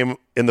end of the game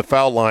in the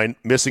foul line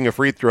missing a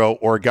free throw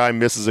or a guy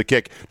misses a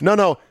kick.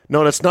 No,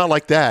 it's not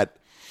like that.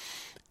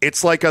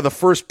 It's like on the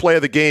first play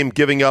of the game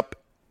giving up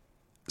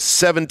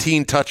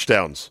 17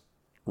 touchdowns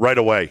right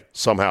away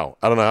somehow.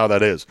 I don't know how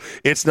that is.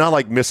 It's not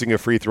like missing a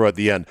free throw at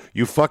the end.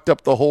 You fucked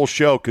up the whole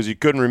show because you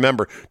couldn't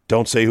remember.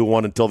 Don't say who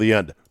won until the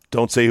end.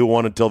 Don't say who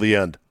won until the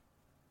end.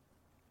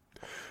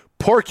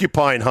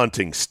 Porcupine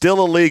hunting,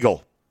 still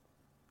illegal.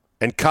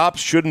 And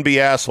cops shouldn't be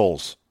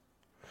assholes.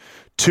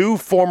 2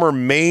 former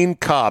Maine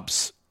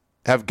cops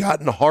have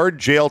gotten hard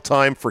jail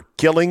time for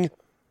killing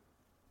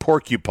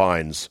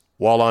porcupines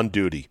while on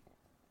duty.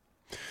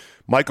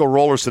 Michael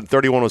Rollerson,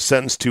 31, was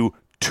sentenced to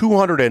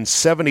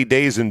 270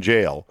 days in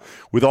jail,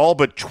 with all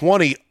but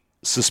 20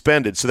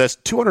 suspended. So that's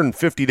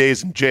 250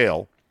 days in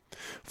jail.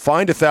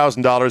 Fined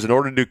 $1,000 in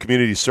order to do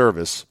community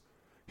service.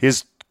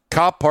 His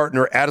cop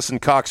partner, Addison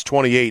Cox,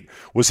 28,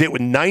 was hit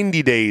with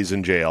 90 days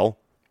in jail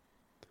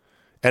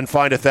and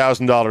fined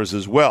 $1,000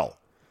 as well.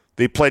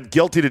 They pled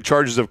guilty to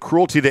charges of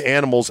cruelty to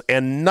animals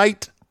and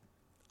night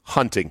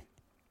hunting.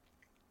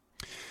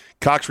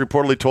 Cox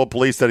reportedly told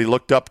police that he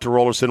looked up to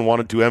Rollerson,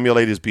 wanted to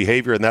emulate his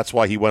behavior, and that's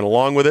why he went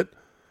along with it.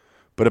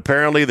 But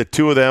apparently the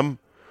two of them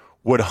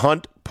would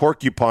hunt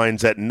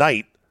porcupines at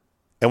night,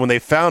 and when they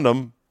found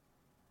them,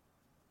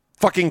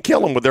 fucking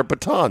kill them with their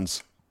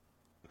batons.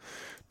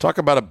 Talk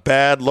about a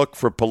bad look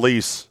for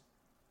police.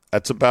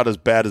 That's about as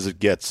bad as it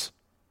gets.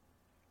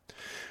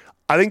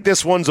 I think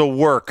this one's a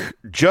work.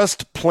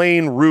 Just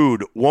plain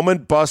rude. Woman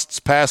busts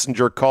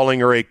passenger calling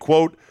her a,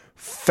 quote,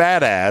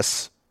 fat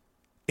ass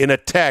in a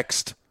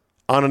text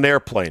on an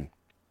airplane.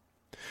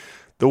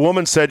 The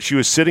woman said she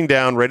was sitting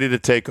down ready to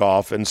take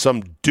off, and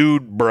some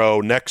dude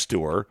bro next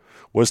to her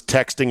was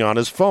texting on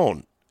his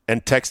phone,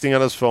 and texting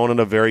on his phone in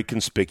a very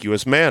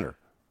conspicuous manner.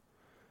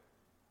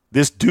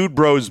 This dude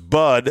bro's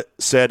bud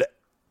said,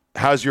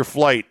 how's your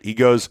flight? He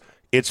goes,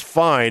 it's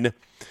fine,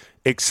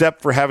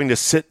 except for having to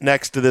sit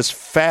next to this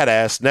fat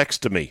ass next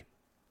to me.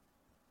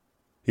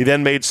 He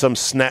then made some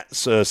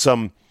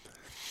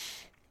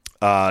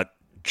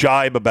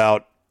jab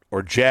about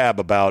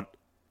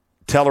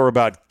tell her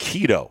about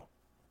keto.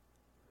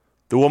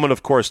 The woman,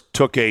 of course,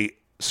 took a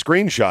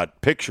screenshot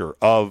picture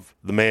of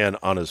the man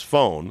on his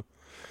phone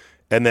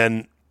and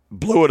then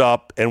blew it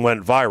up and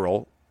went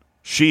viral.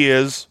 She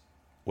is,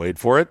 wait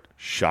for it,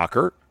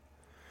 shocker,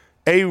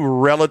 a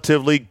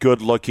relatively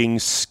good-looking,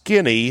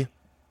 skinny,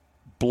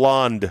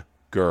 blonde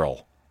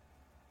girl.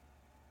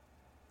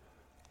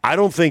 I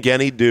don't think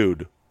any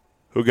dude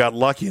who got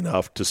lucky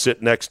enough to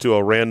sit next to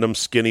a random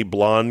skinny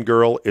blonde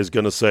girl is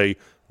going to say,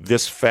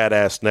 this fat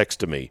ass next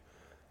to me.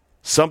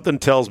 Something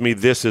tells me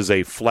this is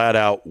a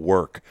flat-out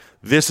work.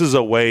 This is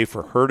a way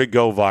for her to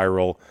go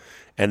viral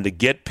and to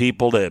get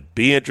people to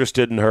be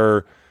interested in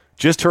her.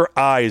 Just her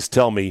eyes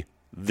tell me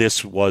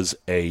this was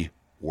a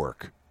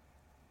work.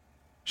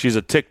 She's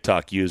a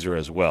TikTok user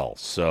as well,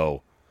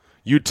 so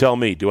you tell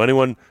me.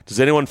 Does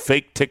anyone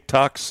fake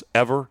TikToks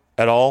ever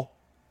at all?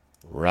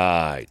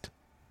 Right.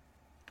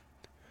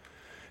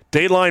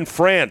 Dateline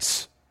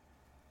France.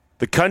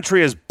 The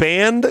country has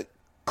banned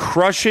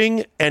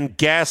crushing and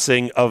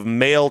gassing of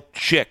male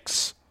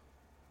chicks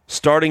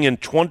starting in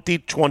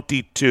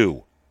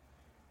 2022.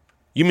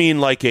 You mean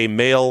like a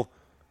male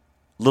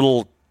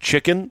little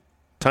chicken?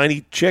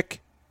 Tiny chick?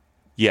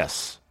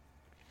 Yes.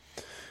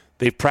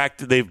 They've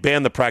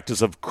banned the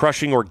practice of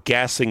crushing or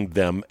gassing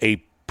them,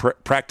 a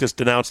practice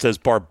denounced as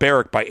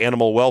barbaric by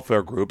animal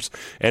welfare groups,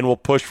 and will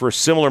push for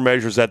similar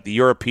measures at the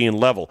European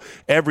level.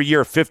 Every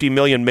year, 50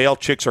 million male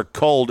chicks are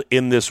culled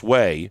in this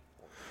way.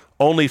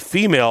 Only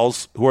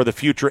females, who are the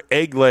future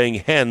egg-laying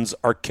hens,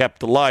 are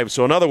kept alive.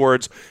 So in other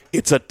words,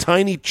 it's a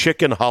tiny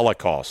chicken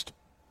holocaust.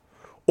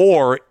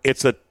 Or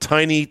it's a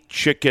tiny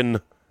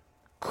chicken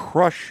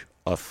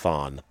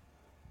crush-a-thon.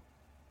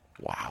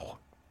 Wow.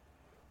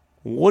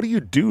 What do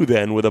you do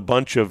then with a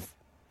bunch of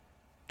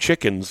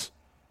chickens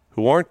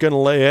who aren't going to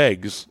lay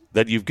eggs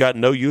that you've got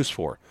no use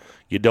for?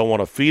 You don't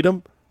want to feed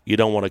them. You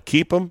don't want to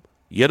keep them.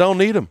 You don't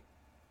need them.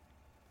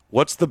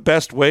 What's the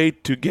best way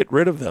to get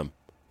rid of them?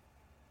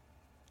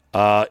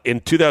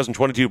 In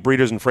 2022,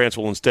 breeders in France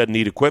will instead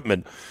need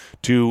equipment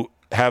to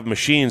have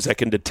machines that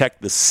can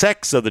detect the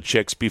sex of the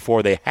chicks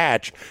before they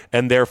hatch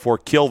and therefore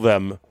kill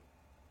them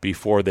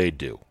before they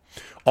do.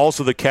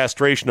 Also, the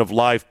castration of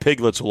live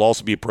piglets will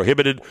also be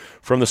prohibited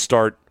from the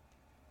start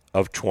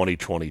of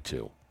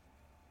 2022.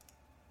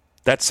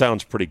 That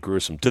sounds pretty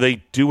gruesome. Do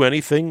they do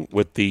anything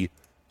with the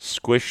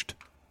squished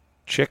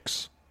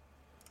chicks?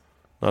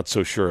 Not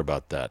so sure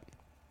about that.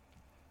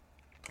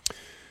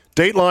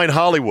 Dateline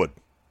Hollywood.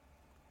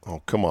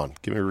 Oh, come on.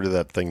 Get me rid of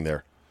that thing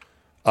there.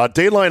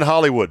 Dateline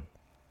Hollywood.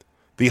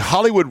 The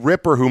Hollywood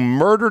Ripper who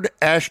murdered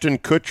Ashton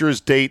Kutcher's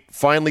date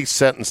finally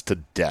sentenced to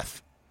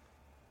death.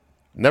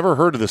 Never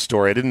heard of this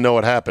story. I didn't know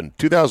it happened.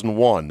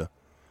 2001,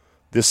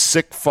 this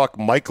sick fuck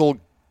Michael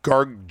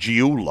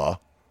Gargiulo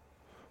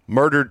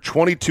murdered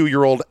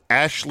 22-year-old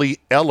Ashley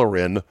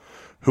Ellerin,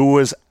 who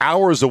was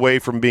hours away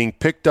from being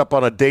picked up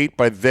on a date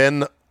by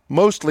then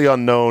mostly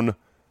unknown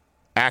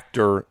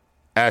actor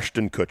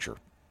Ashton Kutcher.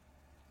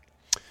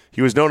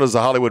 He was known as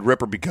the Hollywood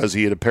Ripper because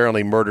he had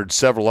apparently murdered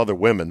several other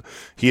women.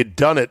 He had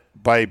done it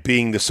by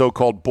being the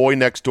so-called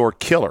boy-next-door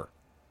killer.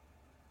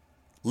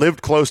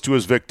 Lived close to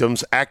his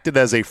victims, acted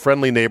as a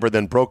friendly neighbor,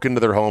 then broke into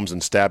their homes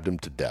and stabbed him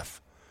to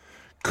death.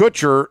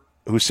 Kutcher,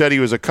 who said he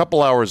was a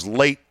couple hours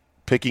late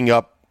picking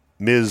up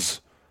Ms.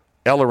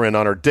 Ellerin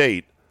on her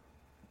date,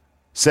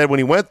 said when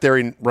he went there,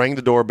 he rang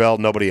the doorbell,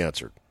 nobody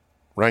answered.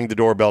 rang the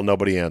doorbell,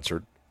 nobody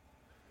answered.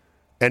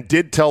 And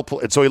did tell,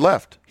 and so he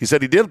left. He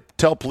said he did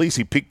tell police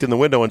he peeked in the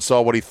window and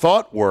saw what he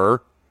thought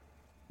were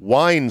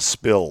wine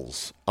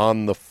spills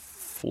on the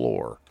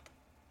floor.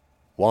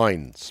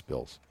 Wine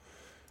spills.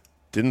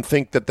 Didn't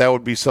think that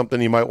would be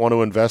something you might want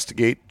to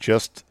investigate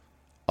just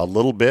a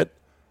little bit,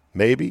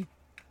 maybe.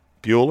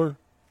 Bueller.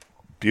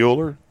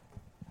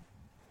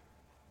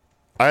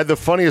 I had the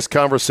funniest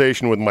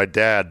conversation with my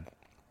dad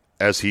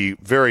as he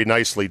very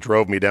nicely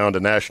drove me down to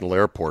National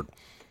Airport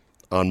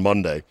on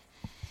Monday.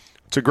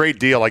 It's a great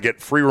deal. I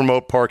get free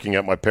remote parking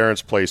at my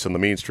parents' place on the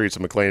mean streets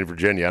of McLean,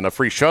 Virginia, and a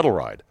free shuttle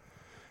ride,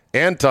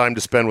 and time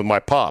to spend with my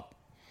pop.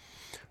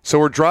 So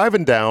we're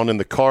driving down in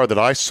the car that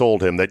I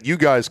sold him that you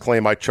guys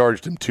claim I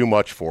charged him too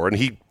much for, and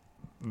he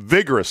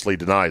vigorously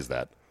denies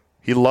that.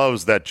 He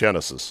loves that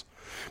Genesis.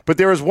 But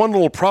there is one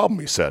little problem,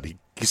 he said.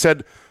 He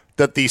said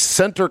that the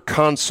center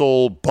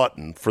console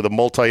button for the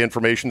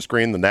multi-information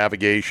screen, the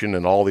navigation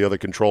and all the other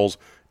controls,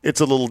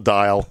 it's a little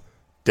dial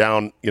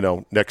down,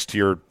 next to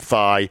your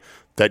thigh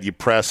that you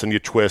press and you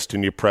twist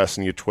and you press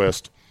and you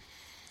twist.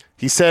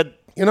 He said,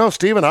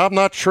 Stephen, I'm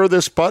not sure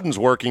this button's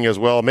working as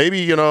well.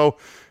 Maybe,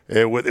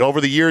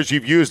 over the years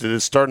you've used it,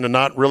 it's starting to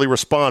not really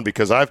respond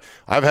because I've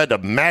had to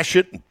mash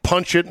it and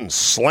punch it and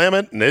slam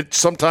it, and it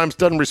sometimes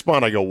doesn't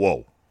respond. I go,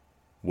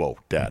 whoa,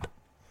 Dad.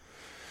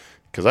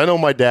 Because I know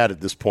my dad at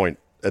this point,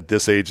 at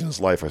this age in his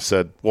life, I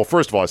said,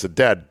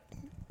 Dad,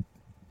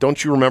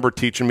 don't you remember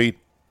teaching me,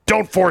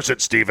 don't force it,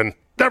 Stephen.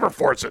 Never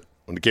force it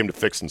when it came to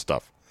fixing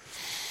stuff.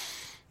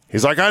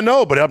 He's like, I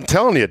know, but I'm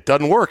telling you, it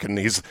doesn't work. And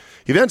he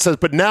then says,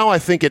 but now I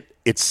think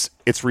it's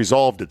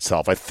resolved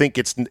itself. I think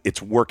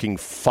it's working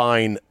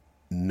fine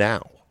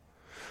now.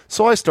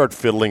 So I start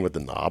fiddling with the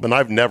knob, and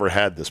I've never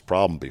had this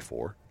problem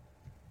before.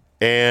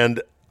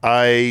 And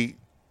I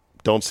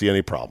don't see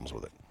any problems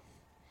with it.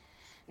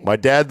 My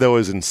dad, though,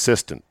 is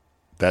insistent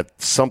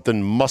that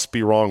something must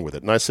be wrong with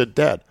it. And I said,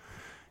 Dad,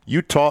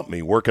 you taught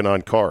me working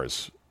on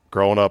cars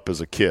growing up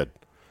as a kid.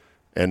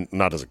 And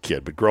not as a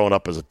kid, but growing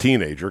up as a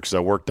teenager, because I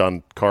worked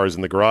on cars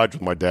in the garage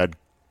with my dad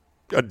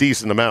a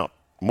decent amount,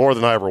 more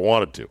than I ever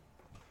wanted to.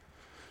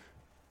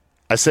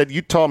 I said,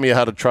 you taught me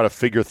how to try to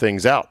figure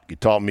things out. You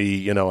taught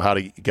me, how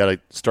to, you got to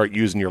start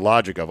using your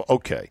logic of,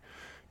 okay,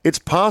 it's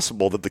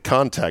possible that the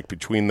contact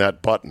between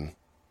that button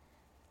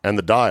and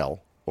the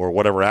dial, or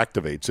whatever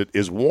activates it,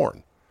 is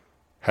worn,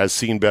 has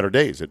seen better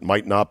days. It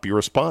might not be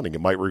responding.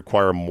 It might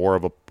require more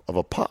of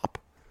a pop.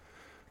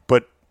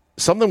 But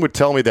something would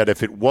tell me that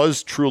if it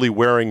was truly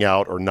wearing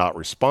out or not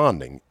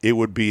responding, it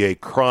would be a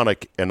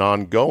chronic and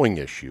ongoing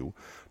issue,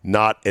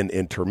 not an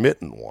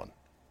intermittent one.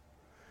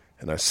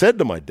 And I said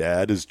to my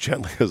dad, as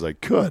gently as I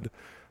could,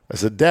 I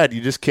said, Dad,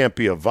 you just can't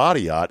be a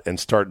Vadiot and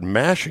start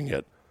mashing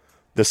it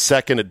the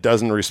second it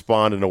doesn't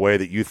respond in a way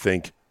that you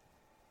think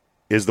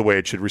is the way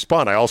it should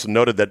respond. I also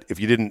noted that if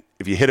you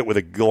hit it with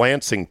a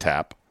glancing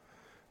tap,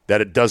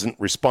 that it doesn't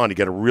respond. You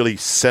got to really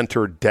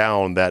center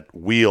down that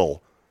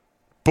wheel,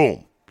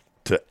 boom,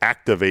 to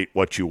activate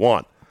what you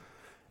want.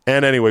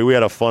 And anyway, we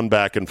had a fun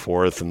back and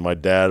forth, and my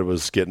dad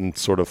was getting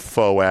sort of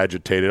faux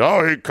agitated.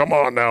 Oh, hey, come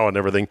on now, and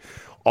everything.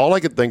 All I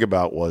could think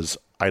about was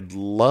I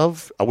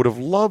would have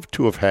loved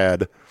to have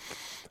had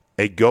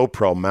a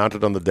GoPro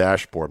mounted on the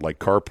dashboard like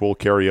Carpool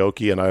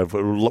Karaoke, and I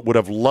would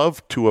have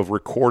loved to have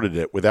recorded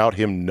it without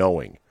him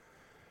knowing.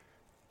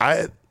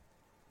 I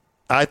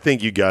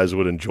think you guys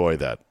would enjoy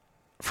that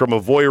from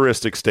a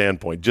voyeuristic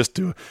standpoint, just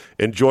to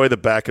enjoy the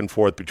back and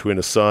forth between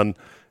a son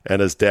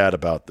and his dad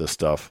about this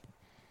stuff.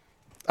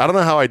 I don't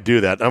know how I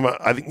do that.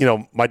 I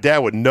think my dad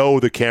would know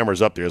the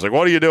camera's up there. He's like,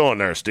 "What are you doing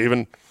there,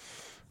 Stephen?"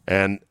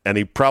 And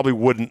he probably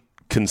wouldn't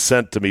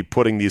consent to me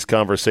putting these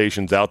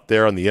conversations out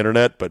there on the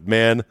internet. But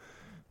man,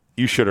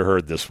 you should have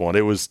heard this one.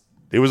 It was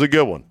a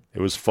good one.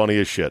 It was funny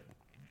as shit.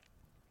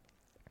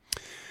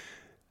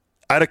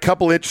 I had a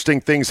couple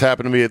interesting things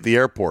happen to me at the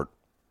airport,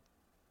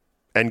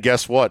 and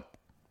guess what?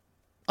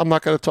 I'm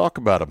not going to talk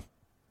about them.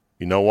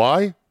 You know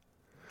why?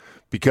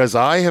 Because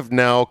I have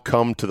now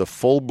come to the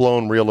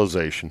full-blown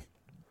realization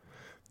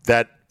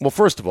that, well,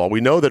 first of all,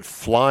 we know that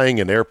flying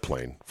on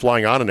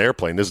an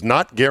airplane is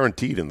not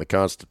guaranteed in the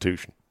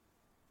Constitution.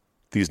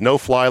 These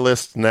no-fly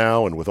lists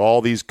now, and with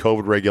all these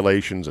COVID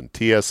regulations and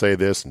TSA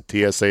this and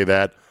TSA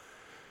that,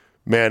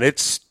 man,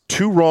 it's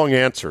two wrong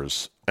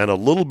answers and a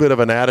little bit of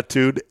an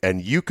attitude,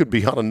 and you could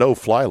be on a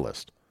no-fly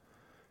list.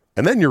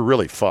 And then you're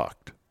really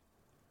fucked.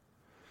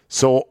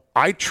 So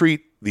I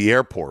treat the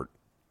airport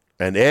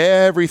and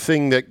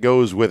everything that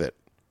goes with it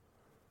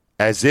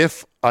as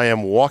if I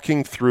am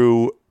walking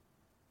through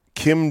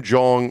Kim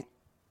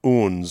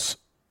Jong-un's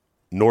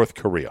North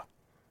Korea.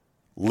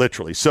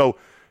 Literally. So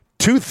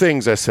two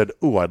things I said,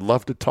 I'd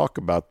love to talk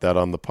about that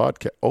on the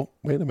podcast. Oh,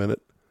 wait a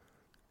minute.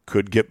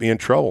 Could get me in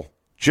trouble.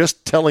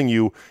 Just telling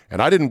you,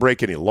 and I didn't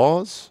break any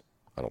laws,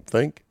 I don't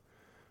think.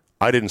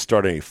 I didn't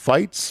start any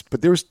fights,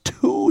 but there's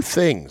two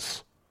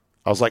things.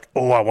 I was like, I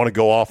want to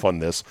go off on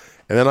this.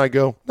 And then I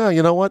go, no,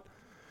 you know what?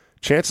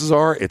 Chances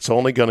are it's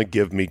only going to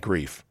give me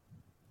grief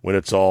when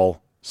it's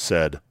all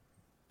said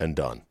and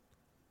done.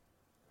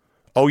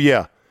 Oh,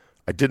 yeah,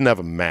 I didn't have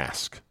a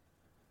mask.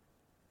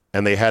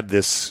 And they had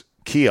this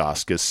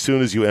kiosk as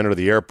soon as you enter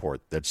the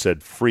airport that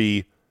said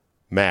free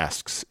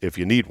masks if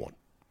you need one.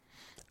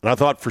 And I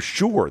thought for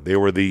sure they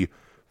were the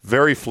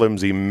very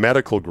flimsy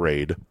medical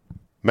grade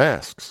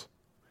masks.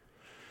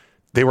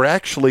 They were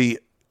actually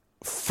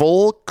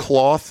full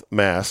cloth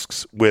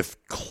masks with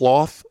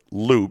cloth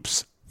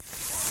loops,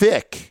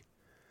 thick,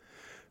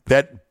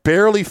 that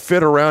barely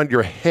fit around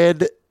your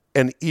head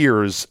and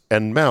ears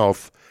and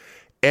mouth,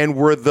 and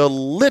were the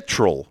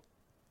literal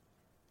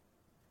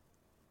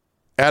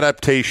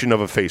adaptation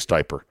of a face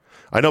diaper.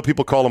 I know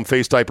people call them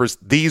face diapers.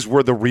 These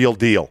were the real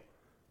deal.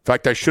 In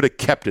fact, I should have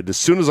kept it. As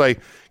soon as I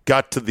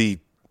got to the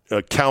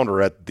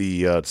counter at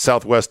the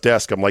Southwest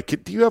desk, I'm like,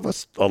 do you have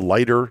a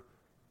lighter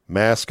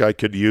mask I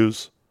could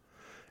use?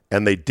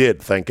 And they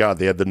did, thank God.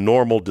 They had the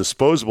normal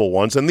disposable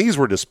ones, and these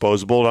were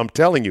disposable, and I'm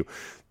telling you,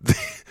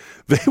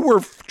 they were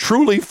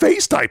truly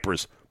face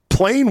diapers.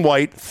 Plain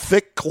white,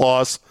 thick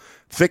cloth.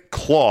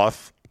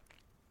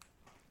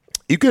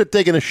 You could have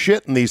taken a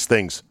shit in these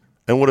things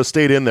and would have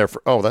stayed in there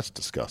for, oh, that's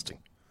disgusting.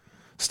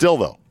 Still,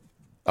 though,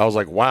 I was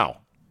like, wow.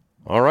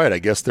 All right, I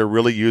guess they're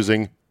really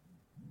using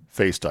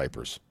face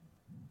diapers.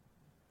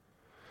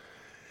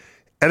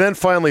 And then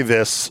finally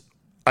this,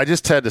 I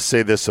just had to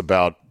say this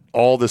about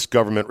all this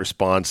government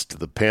response to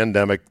the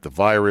pandemic, the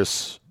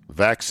virus,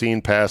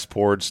 vaccine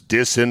passports,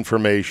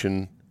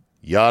 disinformation,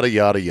 yada,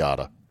 yada,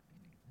 yada.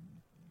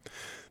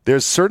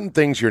 There's certain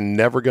things you're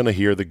never going to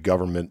hear the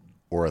government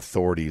or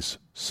authorities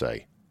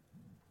say.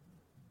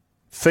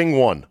 Thing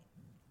one,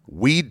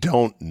 we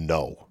don't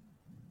know.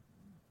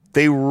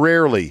 They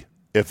rarely,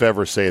 if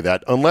ever, say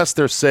that, unless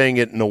they're saying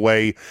it in a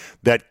way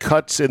that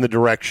cuts in the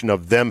direction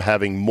of them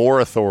having more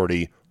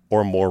authority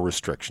or more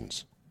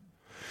restrictions.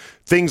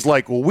 Things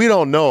like, well, we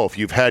don't know if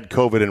you've had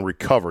COVID and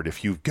recovered,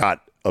 if you've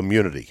got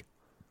immunity.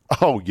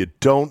 Oh, you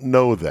don't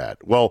know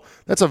that. Well,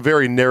 that's a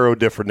very narrow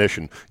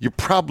definition. You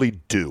probably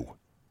do.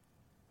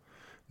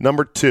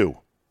 Number two,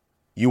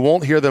 you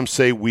won't hear them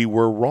say we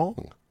were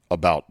wrong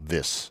about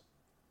this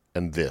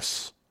and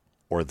this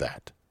or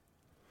that.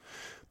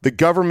 The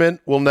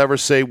government will never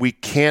say we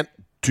can't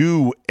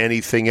do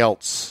anything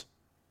else.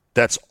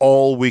 That's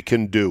all we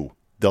can do.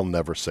 They'll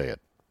never say it.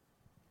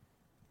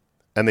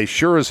 And they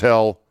sure as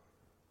hell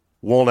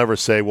won't ever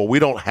say, well, we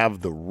don't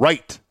have the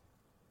right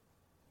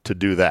to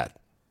do that.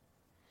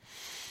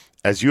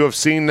 As you have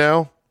seen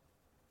now,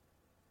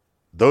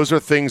 those are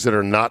things that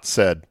are not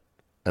said,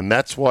 and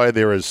that's why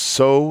there is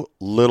so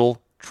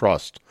little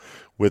trust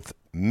with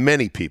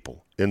many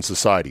people in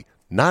society.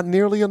 Not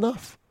nearly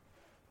enough.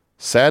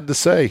 Sad to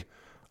say,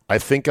 I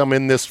think I'm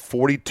in this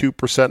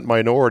 42%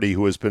 minority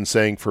who has been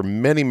saying for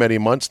many, many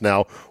months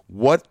now,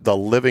 what the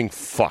living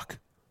fuck?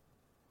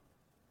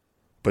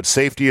 But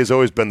safety has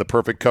always been the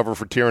perfect cover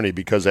for tyranny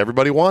because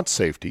everybody wants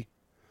safety.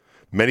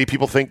 Many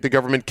people think the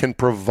government can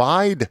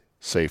provide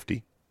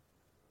safety.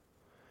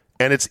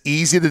 And it's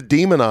easy to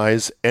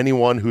demonize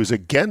anyone who's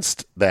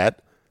against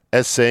that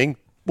as saying,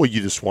 well, you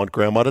just want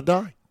grandma to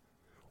die.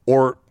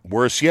 Or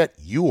worse yet,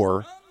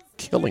 you're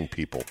killing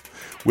people.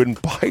 When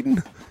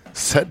Biden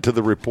said to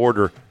the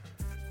reporter,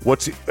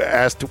 what's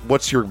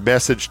your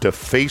message to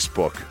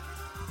Facebook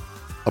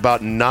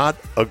about not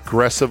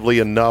aggressively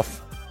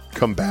enough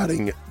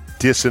combating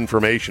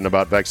disinformation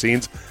about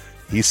vaccines,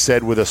 he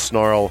said with a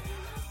snarl,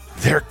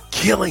 they're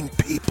killing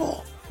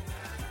people.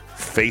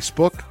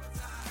 Facebook?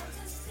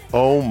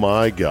 Oh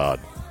my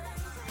God.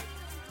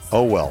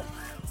 Oh well.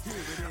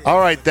 All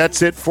right,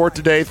 that's it for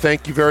today.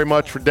 Thank you very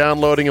much for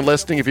downloading and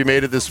listening. If you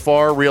made it this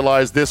far,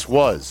 realize this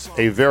was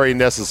a very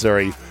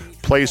necessary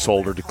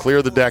placeholder to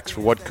clear the decks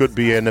for what could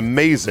be an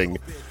amazing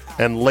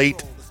and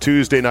late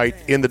Tuesday night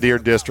in the Deer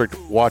District,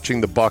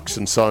 watching the Bucks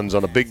and Suns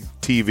on a big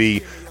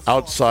TV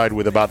outside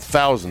with about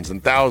thousands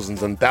and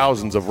thousands and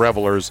thousands of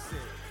revelers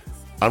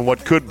on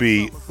what could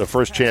be the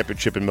first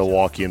championship in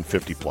Milwaukee in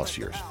 50-plus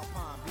years.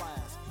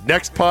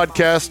 Next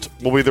podcast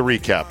will be the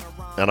recap,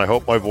 and I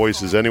hope my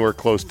voice is anywhere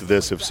close to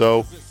this. If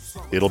so,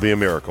 it'll be a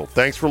miracle.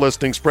 Thanks for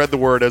listening. Spread the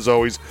word, as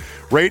always.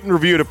 Rate and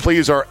review to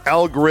please our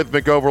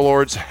algorithmic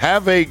overlords.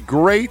 Have a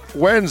great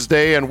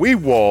Wednesday, and we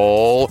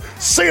will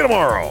see you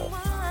tomorrow.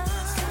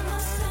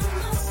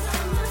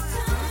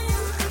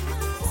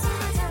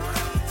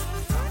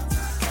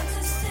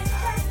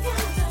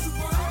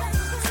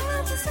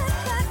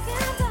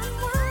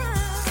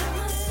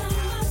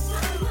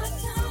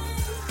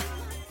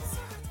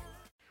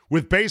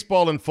 With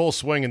baseball in full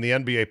swing and the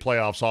NBA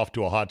playoffs off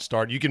to a hot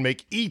start, you can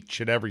make each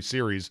and every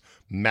series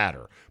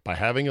matter by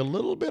having a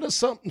little bit of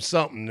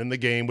something in the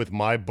game with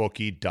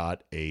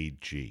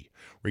MyBookie.ag.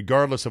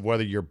 Regardless of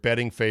whether you're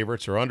betting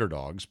favorites or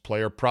underdogs,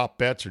 player prop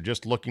bets, or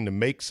just looking to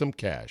make some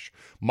cash,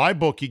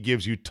 MyBookie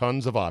gives you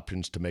tons of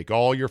options to make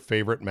all your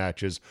favorite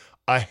matches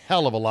a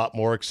hell of a lot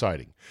more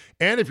exciting.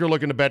 And if you're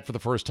looking to bet for the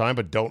first time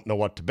but don't know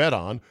what to bet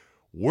on,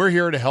 we're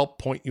here to help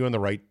point you in the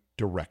right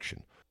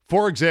direction.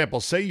 For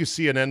example, say you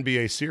see an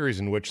NBA series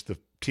in which the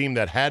team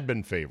that had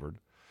been favored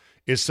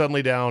is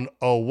suddenly down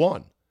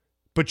 0-1.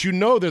 But you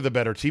know they're the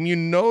better team. You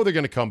know they're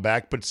going to come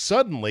back. But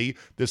suddenly,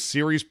 the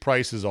series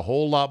price is a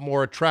whole lot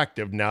more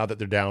attractive now that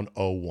they're down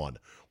 0-1.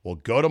 Well,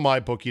 go to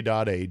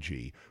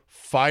mybookie.ag,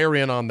 fire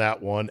in on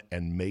that one,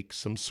 and make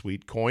some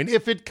sweet coin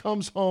if it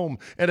comes home.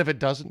 And if it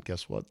doesn't,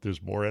 guess what?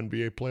 There's more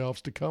NBA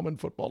playoffs to come and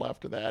football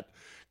after that.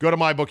 Go to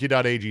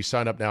mybookie.ag,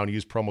 sign up now, and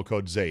use promo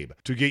code ZABE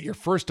to get your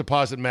first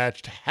deposit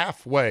matched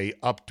halfway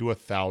up to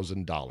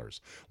 $1,000.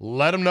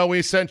 Let them know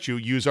we sent you.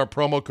 Use our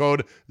promo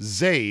code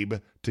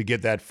ZABE to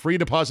get that free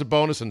deposit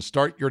bonus and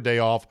start your day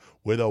off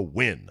with a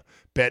win.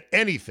 Bet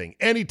anything,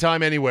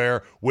 anytime,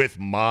 anywhere with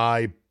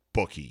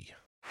MyBookie.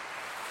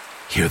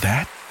 Hear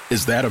that?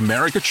 Is that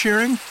America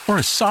cheering or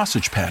a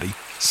sausage patty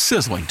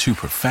sizzling to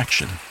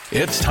perfection?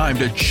 It's time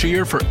to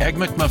cheer for Egg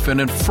McMuffin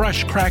and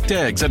fresh cracked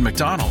eggs at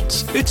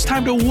McDonald's. It's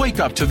time to wake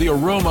up to the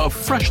aroma of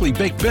freshly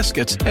baked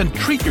biscuits and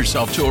treat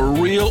yourself to a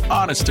real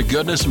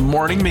honest-to-goodness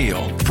morning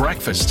meal.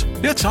 Breakfast,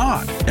 it's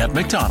on at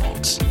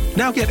McDonald's.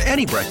 Now get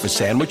any breakfast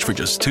sandwich for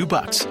just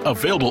 $2.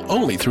 Available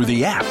only through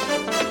the app.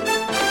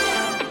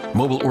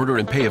 Mobile order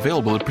and pay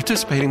available at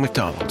participating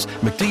McDonald's.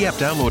 McD app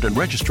download and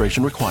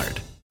registration required.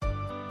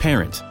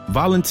 Parent,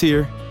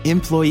 volunteer,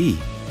 employee.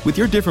 With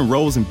your different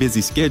roles and busy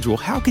schedule,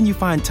 how can you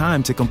find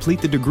time to complete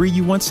the degree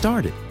you once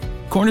started?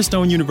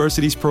 Cornerstone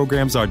University's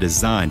programs are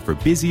designed for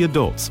busy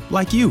adults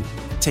like you.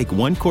 Take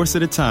one course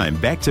at a time,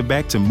 back to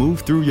back, to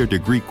move through your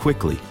degree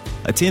quickly.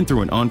 Attend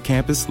through an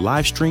on-campus,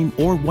 live stream,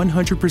 or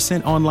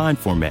 100% online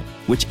format,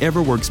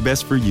 whichever works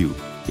best for you.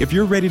 If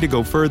you're ready to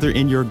go further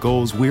in your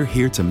goals, we're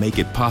here to make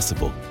it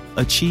possible.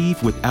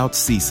 Achieve without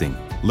ceasing.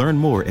 Learn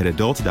more at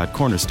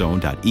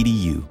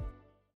adults.cornerstone.edu.